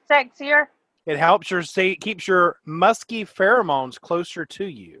sexier? It helps keeps your musky pheromones closer to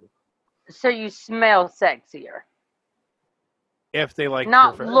you. So you smell sexier. If they like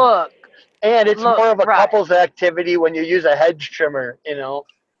not your look. And it's more of a couple's activity when you use a hedge trimmer,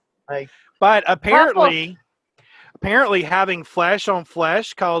 But apparently having flesh on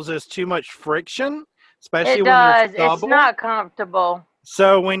flesh causes too much friction, especially when you're stubble. It's not comfortable.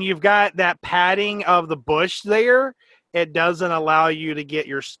 So when you've got that padding of the bush there, it doesn't allow you to get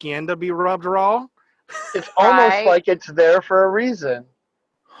your skin to be rubbed raw. It's almost Right. like it's there for a reason.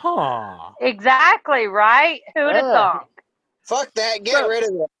 Huh. Exactly, right? Who'd have Yeah. thought? Fuck that. Get So- rid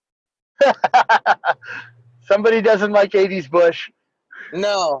of it. Somebody doesn't like 80s Bush.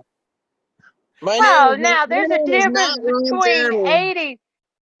 No. My Well, name is now not- there's my a name is difference not Ron between Jeremy. 80s.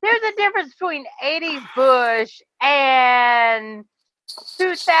 There's a difference between 80s Bush and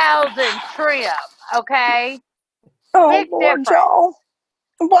 2000 trim. Okay. Oh, Big Lord, difference. y'all.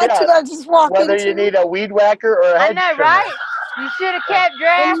 What Yeah, did I just walk Whether into? you need a weed whacker or a I head know, trimmer. right? You should have kept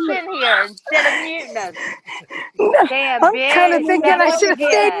Draft in here instead of muting us. Damn, I'm bitch. kind of thinking Son I of a should have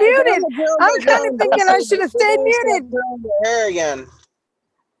bitch. stayed muted. The girls I'm that kind go of thinking I bushes, should have they stayed gotta start muted. curling their hair again.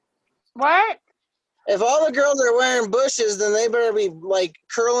 What? If all the girls are wearing bushes, then they better be like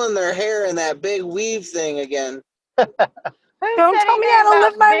curling their hair in that big weave thing again. Who Don't said tell me anything how to about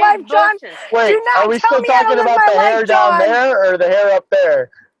live my big life, John. bushes? Wait, Do not are we tell still me how to talking live about my the hair life, down John. there or the hair up there?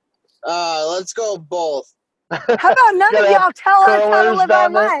 Let's go both. How about none of Gotta have y'all tell us how to curlers live our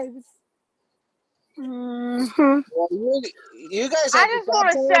down there. lives? Mhm. Well, you guys I have to just stop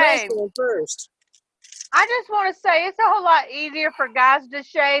wanna saying that say- shit first. I just want to say it's a whole lot easier for guys to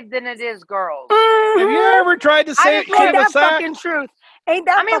shave than it is girls. Have you Mhm. ever tried to I shave just want- Ain't a that sack? fucking truth? Ain't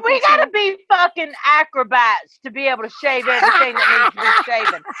that I mean, we fucking gotta truth? be fucking acrobats to be able to shave everything that needs to be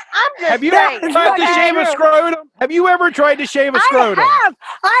shaven. I'm just Have you saying. ever tried to fucking shave a true. scrotum? Have you ever tried to shave a I scrotum? have.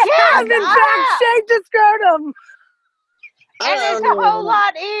 I Yes, have, in I fact, have. shaved a scrotum. And it's a whole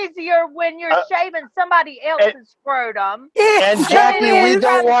lot easier when you're shaving somebody else's scrotum. And It Jackie, so we is.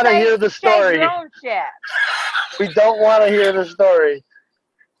 don't want to hear the Shave story. your own shit. We don't want to hear the story.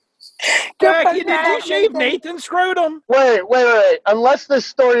 Good Jackie, fucking did you point, shave Nathan. Nathan's scrotum? Wait. Unless this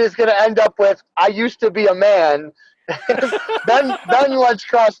story is going to end up with, I used to be a man, then let's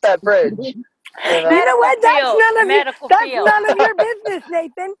cross that bridge. You know? You know what? That's field, none of medical that's field. none of your business,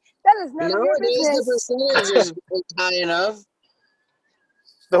 Nathan. That is none of your Nowadays, the business. percentage is high enough.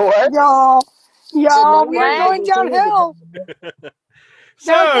 The what? Y'all, we are What? going downhill.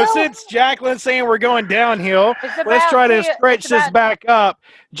 So, Downhill? since Jacqueline's saying we're going downhill, It's let's about try to to- stretch it's this about- back up.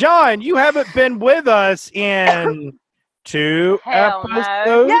 John, you haven't been with us in 2 Hell no.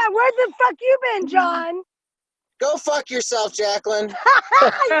 episodes. Yeah, where the fuck you been, John? Go fuck yourself, Jacqueline.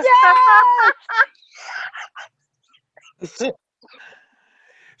 Yeah.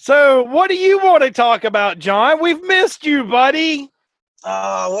 So, what do you want to talk about, John? We've missed you, buddy.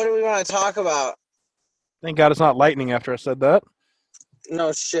 What do we want to talk about? Thank God it's not lightning after I said that.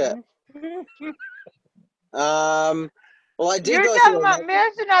 No shit. Well, I did You're go talking through. about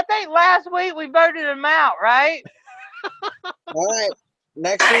missing. I think last week we voted him out, right? All right,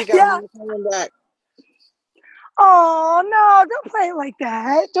 next week Yeah. I'm not coming back. Oh no! Don't play it like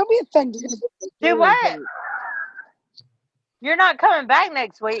that. Don't be offended. Do what? You're not coming back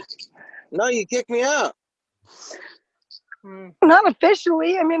next week. No, you kicked me out. Hmm. Not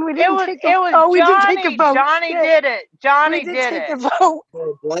officially. I mean, we It didn't was. take It a. was Oh, we Johnny. did take a vote. Johnny Shit. did it. Johnny We did did take it. a vote.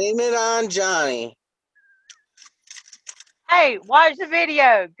 So blame it on Johnny. Hey, watch the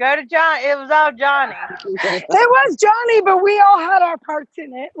video. Go to John. It was all Johnny. It was Johnny, but we all had our parts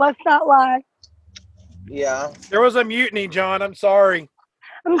in it. Let's not lie. Yeah. There was a mutiny, John. I'm sorry.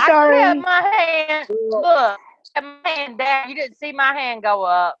 I'm I sorry. kept my hand. Look, I kept my hand down. You didn't see my hand go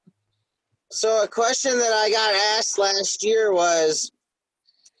up. So a question that I got asked last year was,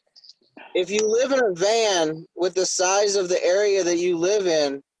 if you live in a van with the size of the area that you live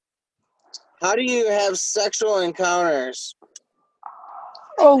in, how do you have sexual encounters?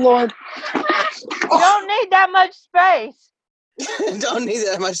 Oh Lord. You don't need that much space. Don't need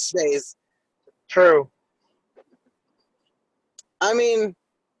that much space. True. I mean,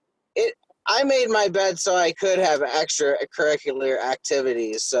 I made my bed so I could have extracurricular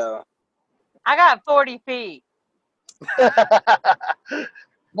activities. So, I got 40 feet.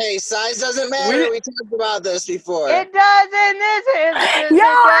 hey, size doesn't matter. We talked about this before. It does in this instance. Yo, it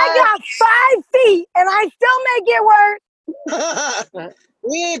I does. got 5 feet and I still make it work.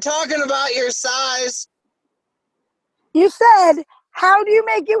 We ain't talking about your size. You said, how do you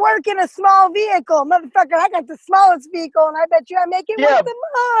make it work in a small vehicle? Motherfucker, I got the smallest vehicle and I bet you I make it Yeah, work the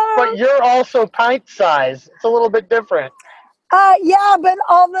most. But you're also pint size. It's a little bit different. Yeah, but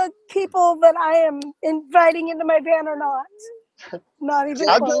all the people that I am inviting into my van are not. Not even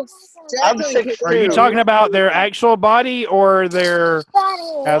I'm close. I'm Jacqueline, 6'2". Are you talking about their actual body or their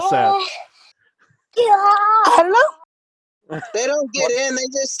assets? I don't know. They don't get in. They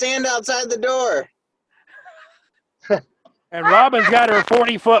just stand outside the door. And Robin's got her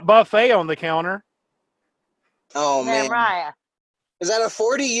 40-foot buffet on the counter. Oh, man. Damn right. Is that a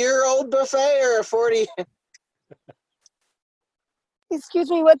 40-year-old buffet or a 40? Excuse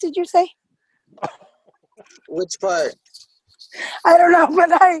me, what did you say? Which part? I don't know,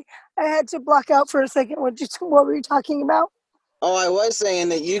 but I had to block out for a second. What were you talking about? Oh, I was saying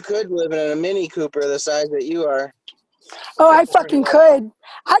that you could live in a Mini Cooper the size that you are. Oh, I fucking could.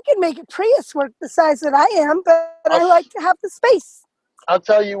 I could make a Prius work the size that I am, but I like to have the space. I'll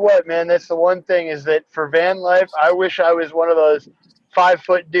tell you what, man. That's the one thing is that for van life, I wish I was one of those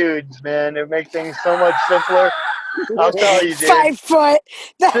 5-foot dudes, man. It would make things so much simpler. I'll tell you, dude. 5 foot.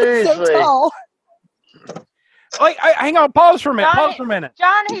 That's Seriously. so tall. Hang on. Pause for a minute.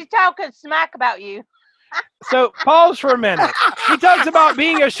 John, he's talking smack about you. So pause for a minute. He talks about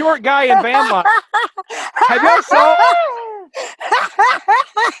being a short guy in van life. Have y'all saw?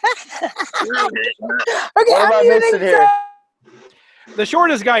 Okay, What am I missing here? The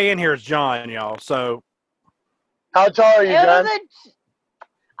shortest guy in here is John, y'all. So How tall are you, John?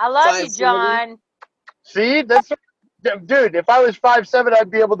 I love you, 5'7". John. See, dude. If I was 5'7",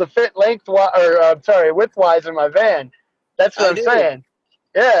 I'd be able to fit widthwise in my van. That's what I'm saying.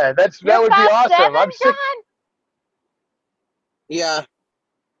 Yeah, that would be awesome. I'm 6. John? Yeah.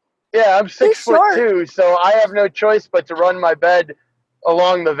 Yeah, I'm 6'2", short. so I have no choice but to run my bed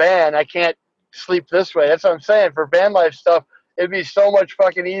along the van. I can't sleep this way. That's what I'm saying. For van life stuff, it'd be so much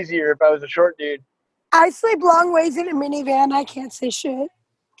fucking easier if I was a short dude. I sleep long ways in a minivan. I can't say shit.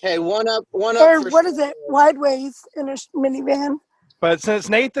 Okay, one up. Or what is it? Wide ways in a minivan. but since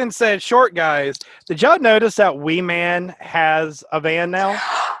Nathan said short guys, did y'all notice that Wee Man has a van now?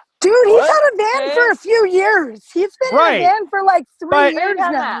 Dude, he's had a van for a few years. He's been in a van for like 3 years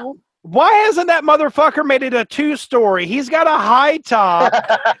now. Why hasn't that motherfucker made it a 2-story? He's got a high top,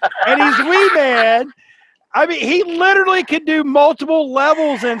 and he's Wee Man. I mean, he literally could do multiple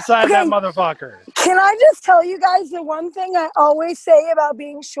levels inside that motherfucker. Can I just tell you guys the one thing I always say about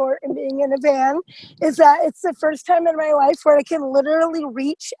being short and being in a van is that it's the first time in my life where I can literally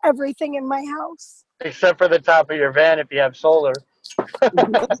reach everything in my house. Except for the top of your van if you have solar.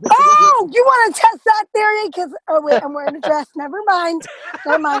 Oh, you want to test that theory? Because, oh, wait, I'm wearing a dress. Never mind.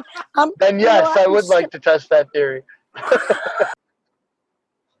 Then yes, I would like to test that theory.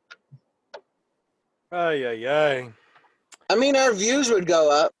 Ay. I mean, our views would go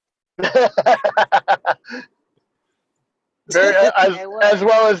up. As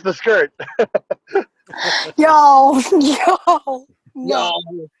well as the skirt. Yo.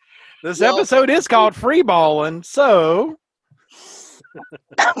 This episode is called Free Balling, so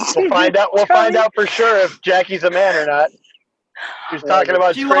we'll find out for sure if Jackie's a man or not. She was talking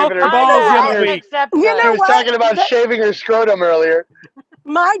about scraping her balls the other week. She was talking about shaving her scrotum earlier.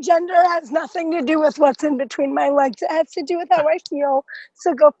 My gender has nothing to do with what's in between my legs. It has to do with how I feel.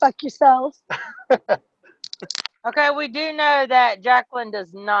 So go fuck yourself. Okay, we do know that Jacqueline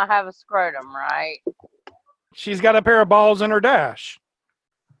does not have a scrotum, right? she's got a pair of balls in her dash.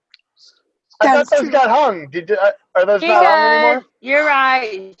 I thought those got hung. Are those not hung anymore? You're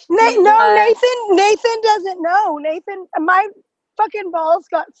right. Nathan doesn't know. My fucking balls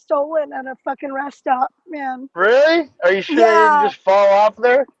got stolen at a fucking rest stop, man. Really? Are you sure they didn't just fall off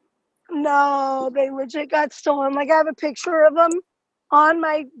there? No, they legit got stolen. Like, I have a picture of them on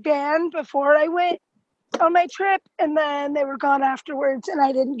my van before I went on my trip, and then they were gone afterwards, and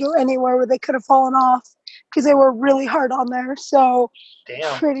I didn't go anywhere where they could have fallen off because they were really hard on there. So,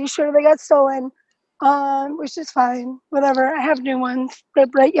 pretty sure they got stolen, which is fine. Whatever. I have new ones. They're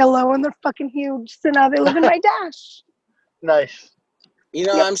bright yellow, and they're fucking huge. So now they live in my dash. Nice. You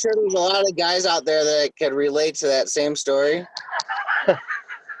know, I'm sure there's a lot of guys out there that could relate to that same story.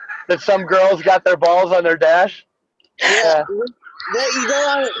 That some girls got their balls on their dash? Yeah. That you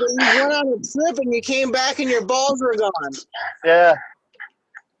went on a trip and you came back and your balls were gone. Yeah.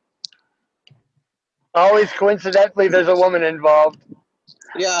 Always coincidentally, there's a woman involved.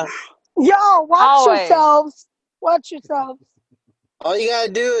 Yeah. Yo, watch yourselves. Watch yourselves. All you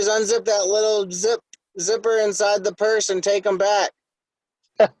gotta do is unzip that little zipper inside the purse and take them back.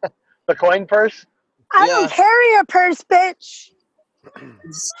 The coin purse? I don't carry a purse, bitch.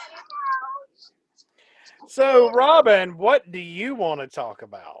 So, Robin, what do you want to talk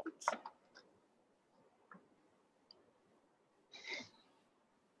about?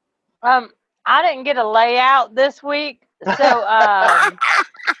 I didn't get a layout this week, so I'm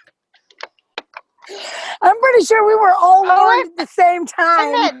pretty sure we were all on at the same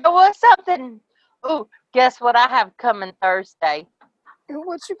time. There was something. Oh, guess what I have coming Thursday?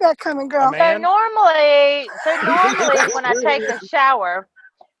 What you got coming, girl? So normally when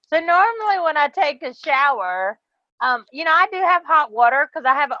I take a shower, you know, I do have hot water because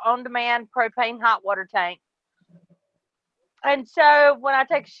I have an on-demand propane hot water tank. And so when I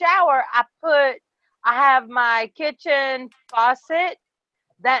take a shower, I have my kitchen faucet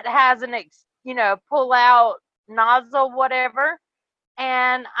that has an pull out nozzle, whatever,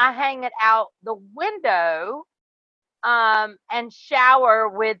 and I hang it out the window and shower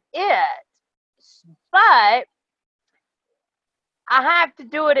with it. But I have to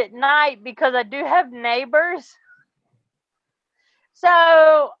do it at night because I do have neighbors. So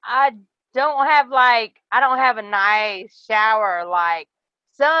I don't have a nice shower like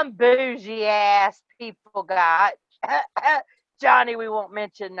some bougie ass people got. Johnny, we won't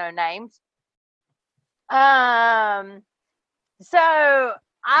mention no names. So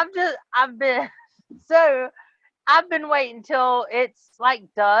I've been waiting till it's like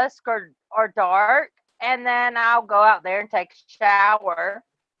dusk or dark, and then I'll go out there and take a shower.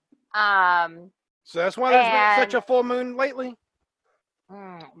 So that's why there's been such And a full moon lately.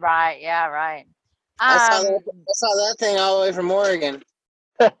 right, yeah, right. I saw that thing all the way from Oregon.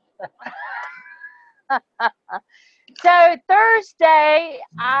 So Thursday,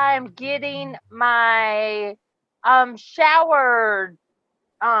 I'm getting my shower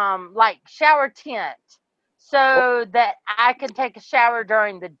shower tent so that I can take a shower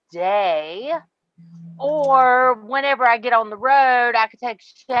during the day, or whenever I get on the road, I can take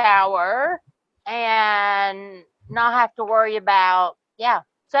a shower and not have to worry about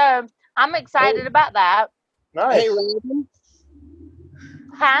So I'm excited about that. Nice. Hey, Robin.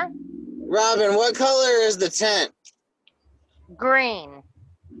 Huh? Robin, what color is the tent? Green.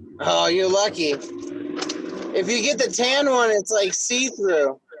 Oh, you're lucky. If you get the tan one, it's like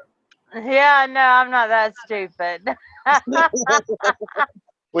see-through. Yeah, no, I'm not that stupid.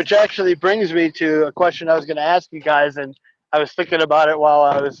 Which actually brings me to a question I was going to ask you guys, and I was thinking about it while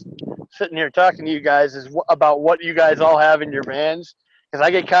I was sitting here talking to you guys, is about what you guys all have in your vans. Because I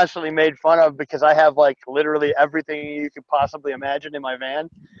get constantly made fun of because I have like literally everything you could possibly imagine in my van.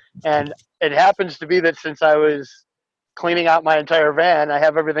 And it happens to be that since I was cleaning out my entire van, I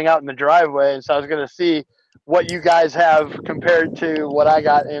have everything out in the driveway. And so I was going to see what you guys have compared to what I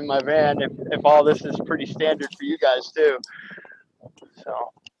got in my van, if all this is pretty standard for you guys too. So.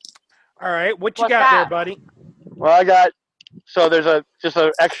 All right, what you What's got there, that? buddy? Well, I got, so there's just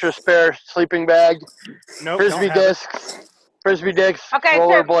an extra spare sleeping bag, Nope. frisbee don't have it. discs, Okay, so-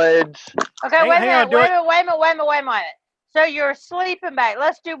 rollerblades. Okay, Hang- wait a hang on, minute, do wait it. a minute. So your sleeping bag.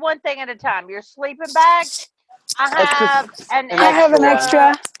 Let's do one thing at a time. Your sleeping bag. I have an an I have an extra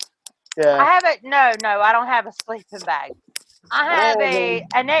extra. I Yeah. have it. No, I don't have a sleeping bag. I have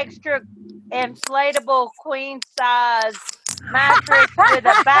an extra inflatable queen size mattress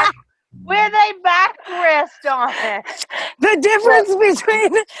with a backrest on it. The difference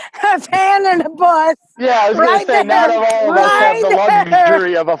between a van and a bus. Yeah, I was going Right to say, not there, all of us have the right there.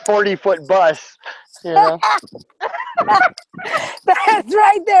 luxury of a 40-foot bus. You know? That's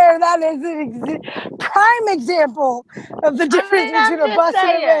right there. That is an prime example of the difference I'm between a just bus and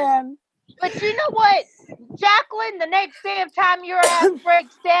a saying. van. But you know what, Jacqueline? The next damn time your ass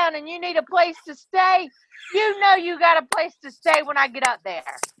breaks down and you need a place to stay, you know you got a place to stay when I get up there.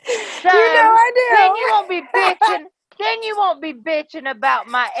 So I do. then you won't be bitching. Then you won't be bitching about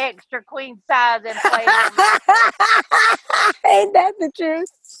my extra queen size inflatable. Ain't that the truth?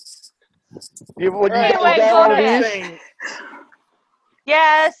 Would you Anyway, guys got go one of ahead. these?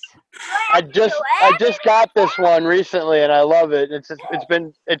 Yes. I just got this one recently and I love it. It's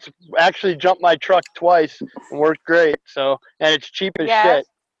actually jumped my truck twice and worked great. So, and it's cheap as Yes. shit.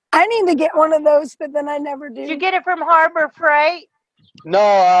 I need to get one of those, but then I never do. Did you get it from Harbor Freight? No,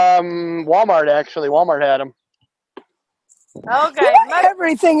 Walmart actually. Walmart had them. Okay. You buy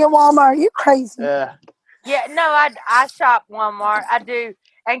everything at Walmart. You crazy. Yeah. Yeah, no, I shop Walmart. I do.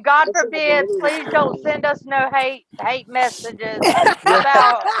 And God forbid, please don't send us no hate messages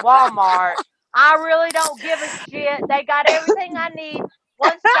about Walmart. I really don't give a shit. They got everything I need.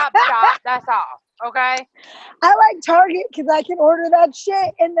 One stop shop. That's all. Okay. I like Target because I can order that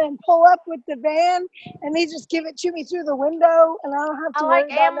shit and then pull up with the van, and they just give it to me through the window, and I don't have to I worry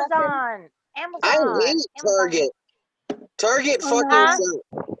like about nothing. Amazon. I Amazon. hate Target. Target fucking Huh?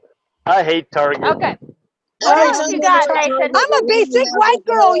 sucks. I hate Target. Okay. What What else you got, Nathan? I'm a basic white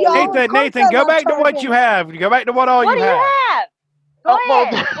girl, y'all. Of course Nathan, I go love back to what Target. you have. Go back to what all What you do you have. have? Go well,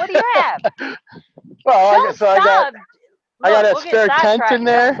 ahead. What do you have? Well, Don't so stop. I got a Look, we'll spare get tent sidetracked. in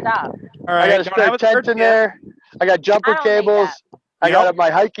there. Don't stop. All I right, got a don't spare have a tent third in yet. there. I got jumper I don't need cables. that. I got my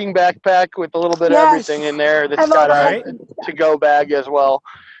hiking backpack with a little bit of Yes. everything in there. That's I've got a already- to-go bag as well.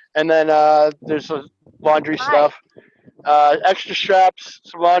 And then there's some laundry Nice. stuff. Extra straps,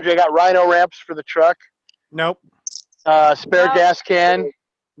 some laundry. I got Rhino ramps for the truck. Nope. Spare No. gas can.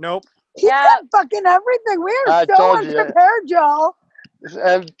 Nope. He Yeah. got fucking everything. We are I so told you. unprepared, y'all.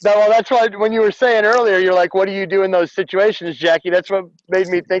 Well, that's why when you were saying earlier, you're like, what do you do in those situations, Jackie? That's what made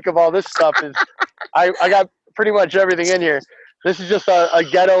me think of all this stuff. Is I got pretty much everything in here. This is just a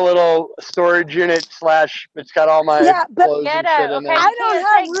ghetto little storage unit / it's got all my Yeah, but clothes and Ghetto, shit in okay. there. I don't can't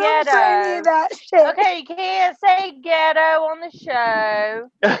have say room for any of that shit. Okay, you can't say ghetto on the show.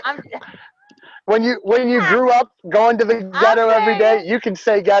 When you grew up going to the ghetto every day, you can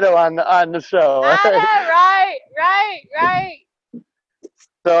say ghetto on the show. I know, right.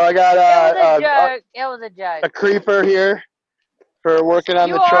 So I got It was a joke. It was a joke. a creeper here for working on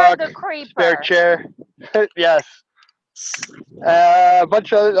You the are truck. the creeper. Spare chair. Yes. A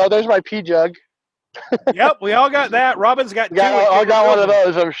bunch of there's my pee jug. Yep, we all got that. Robin's got two. I got one of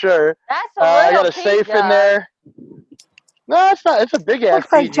those, I'm sure. That's a I little got a pea safe in jug. there. No, it's not. It's a big ass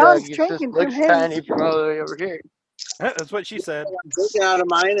Looks like pee John's jug. It drinking just from looks his. tiny from all the way over here. That's what she said. I'm drinking out of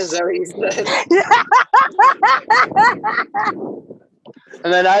mine. Is that what you said?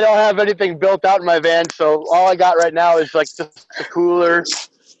 And then I don't have anything built out in my van, so all I got right now is like just a cooler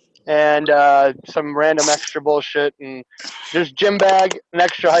and some random extra bullshit, and just gym bag, an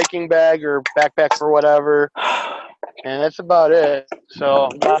extra hiking bag or backpack or whatever, and that's about it. So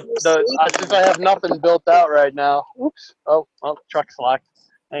since I have nothing built out right now, oops, oh, truck's locked.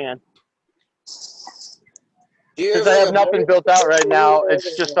 Hang on. Since I have nothing built out right now,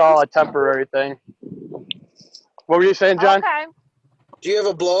 it's just all a temporary thing. What were you saying, John? Okay. Do you have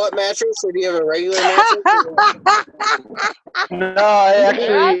a blow-up mattress or do you have a regular mattress? No, I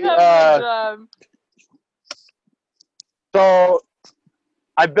actually. So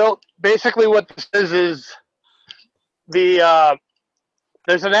I built basically what this is the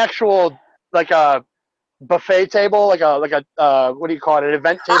there's an actual like a buffet table, like a what do you call it, an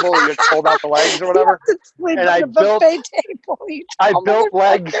event table where you fold out the legs or whatever. And I built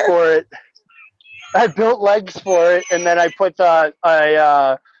legs for it. I built legs for it, and then I put a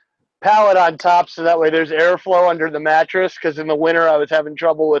pallet on top so that way there's airflow under the mattress, because in the winter I was having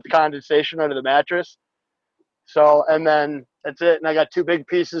trouble with condensation under the mattress. So, and then that's it. And I got 2 big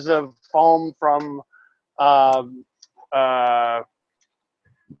pieces of foam from Fred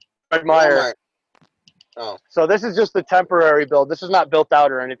Meyer. Oh. So this is just the temporary build. This is not built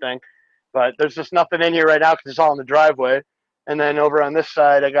out or anything, but there's just nothing in here right now because it's all in the driveway. And then over on this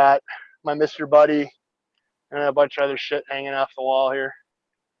side, I got my Mr. Buddy and a bunch of other shit hanging off the wall here.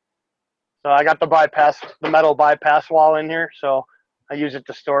 So I got the metal bypass wall in here, so I use it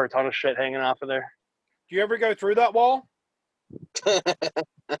to store a ton of shit hanging off of there. Do you ever go through that wall?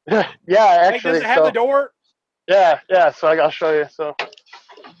 Yeah, actually. Does it have the door? Yeah. So I'll show you. So.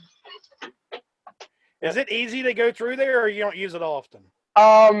 Is it easy to go through there, or you don't use it often?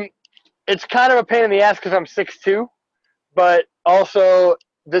 It's kind of a pain in the ass because I'm 6'2", but also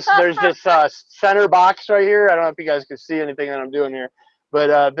there's this center box right here. I don't know if you guys can see anything that I'm doing here,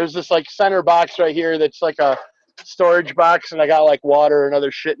 but there's this like center box right here that's like a storage box, and I got like water and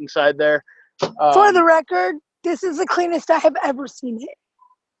other shit inside there. For the record, this is the cleanest I have ever seen it.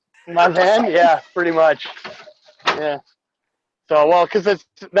 My van, yeah, pretty much, yeah. So, well,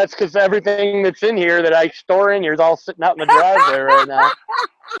 that's because everything that's in here that I store in here is all sitting out in the driveway right now.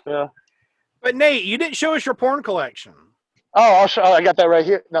 Yeah. But Nate, you didn't show us your porn collection. Oh, I'll show. I got that right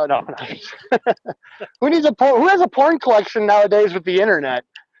here. No. Who has a porn collection nowadays with the internet?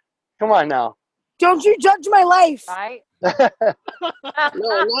 Come on now. Don't you judge my life. Right? No,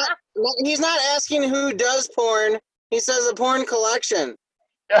 he's not asking who does porn. He says a porn collection.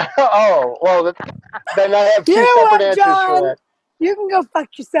 Oh, well, then I have 2 separate answers John? for that. You can go fuck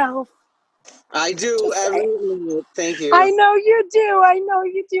yourself. I do every minute. Thank you. I know you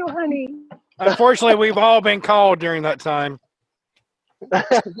do, honey. Unfortunately, we've all been called during that time.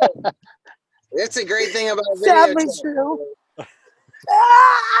 That's a great thing about video. Sadly true.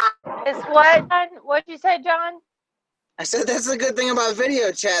 It's what? What'd you say, John? I said that's a good thing about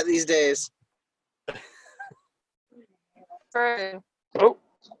video chat these days. True. Oh.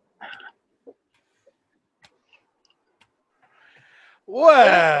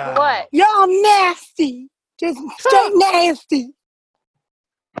 Wow. What? Y'all nasty. Just straight nasty.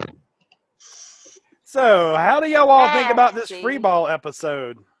 So, how do y'all all think about this Nasty. free ball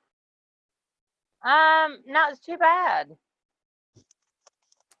episode? Not too bad.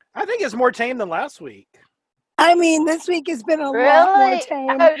 I think it's more tame than last week. I mean, this week has been a lot more Really? tame.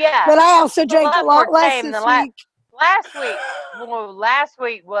 Oh yeah. But I also drank a lot more less tame this than week. Last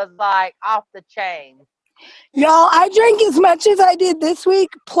week was like off the chain. Y'all, I drank as much as I did this week,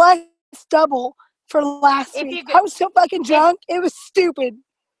 plus double for last week. I was so fucking drunk, it was stupid.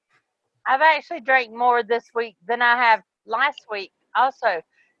 I've actually drank more this week than I have last week. Also,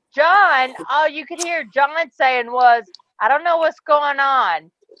 John, all you could hear John saying was, I don't know what's going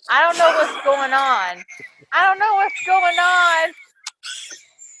on. I don't know what's going on. I don't know what's going on.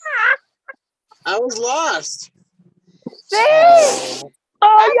 I was lost. See?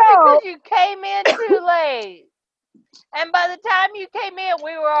 Oh, yo. Because you came in too late. And by the time you came in,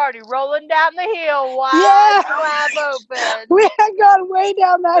 we were already rolling down the hill wide open. We had gone way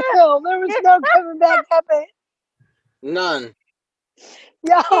down that hill. There was no coming back up it. None.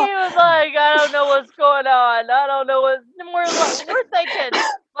 Yo. He was like, I don't know what's going on. I don't know what. We're thinking,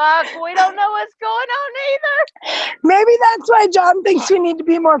 fuck, we don't know what's going on either. Maybe that's why John thinks we need to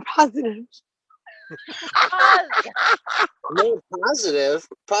be more positive. No, positive.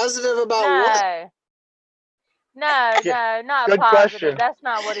 Positive about what? No, not Good positive. question. That's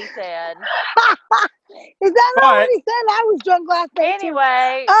not what he said. Is that not But- what he said? I was drunk last night. too.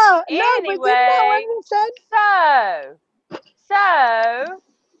 Anyway, Oh, no, but didn't that what he said? so,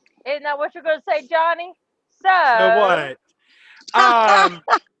 isn't that what you're going to say, Johnny? So what?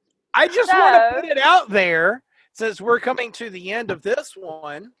 I just want to So- put it out there, since we're coming to the end of this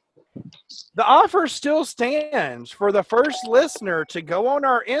one. The offer still stands for the first listener to go on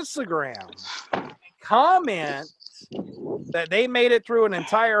our Instagram, comment that they made it through an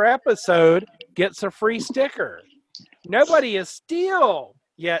entire episode, gets a free sticker. Nobody is still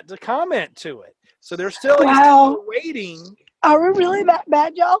yet to comment to it. So they're still Wow. waiting. Are we really that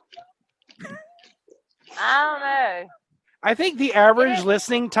bad, y'all? I don't know. I think the average is-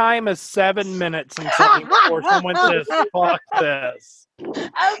 listening time is 7 minutes and something before someone says, fuck this.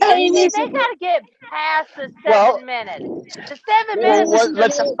 Okay, they got to get past the 7 minutes. The 7 minutes is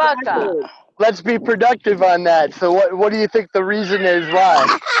let's- just a fuck up. Let's be productive on that. So what do you think the reason is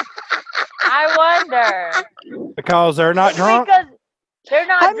why? I wonder. Because they're not drunk? Because they're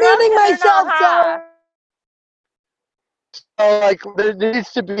not I'm drunk muting and they're myself, not high. So like there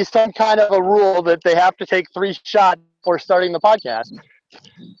needs to be some kind of a rule that they have to take 3 shots before starting the podcast.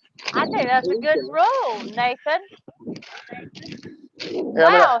 I think that's a good rule, Nathan. Yeah,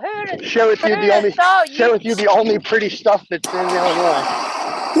 I'm Wow, gonna who'd share with you the only thought share with you the only pretty stuff that's in Illinois.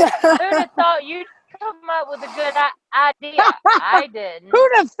 who'd have thought you'd come up with a good idea? I didn't.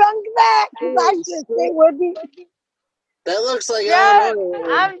 Who'd have thunk that? 'Cause I just it would be. That looks like No,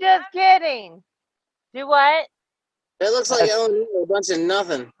 Illinois. I'm just kidding. Do what? That looks like Illinois, a bunch of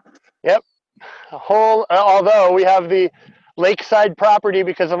nothing. A whole although we have the lakeside property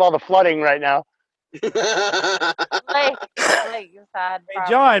because of all the flooding right now. Lakeside. Hey,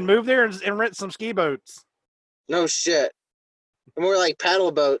 John, move there and rent some ski boats. No shit. More like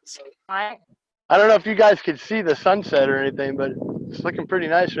paddle boats. Right. I don't know if you guys could see the sunset or anything, but it's looking pretty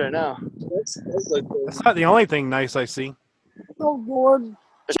nice right now. That's look cool. That's not the only thing nice I see. Oh Lord.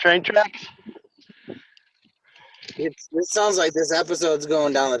 The train tracks. It sounds like this episode's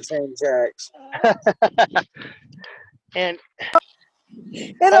going down the train tracks. And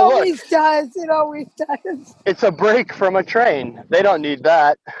It Oh, look. always does. It always does. it's a break from a train. They don't need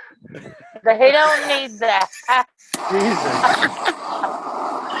that. They don't need that. Jesus.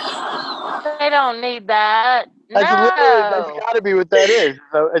 They don't need that. That's No. gotta be what that is.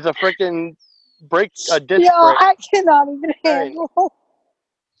 So it's a freaking break, a disc Yo, break. I cannot even Right. handle.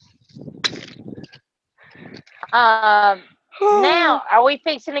 Now, are we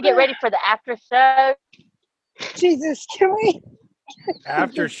fixing to get ready for the after show? Jesus, can we?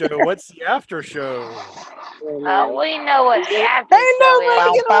 After show. What's the after show? We know what the after Ain't show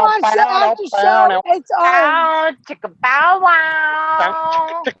nobody is. gonna watch the after show. It's on. Bow, chicka,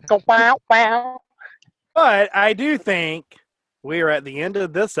 bow, wow. But I do think we are at the end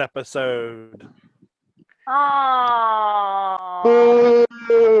of this episode. Aww.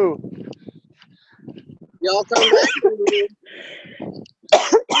 Boo. Y'all come back.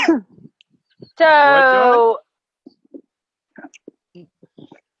 So,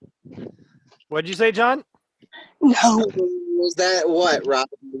 What'd you say, John? No. Was that what, Rob,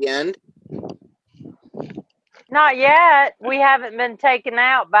 in the end? not yet. We haven't been taken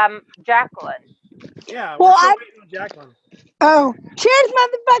out by Jacqueline. Yeah, Well, we're still I- waiting on Jacqueline. Oh, cheers,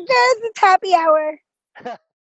 motherfuckers! It's happy hour.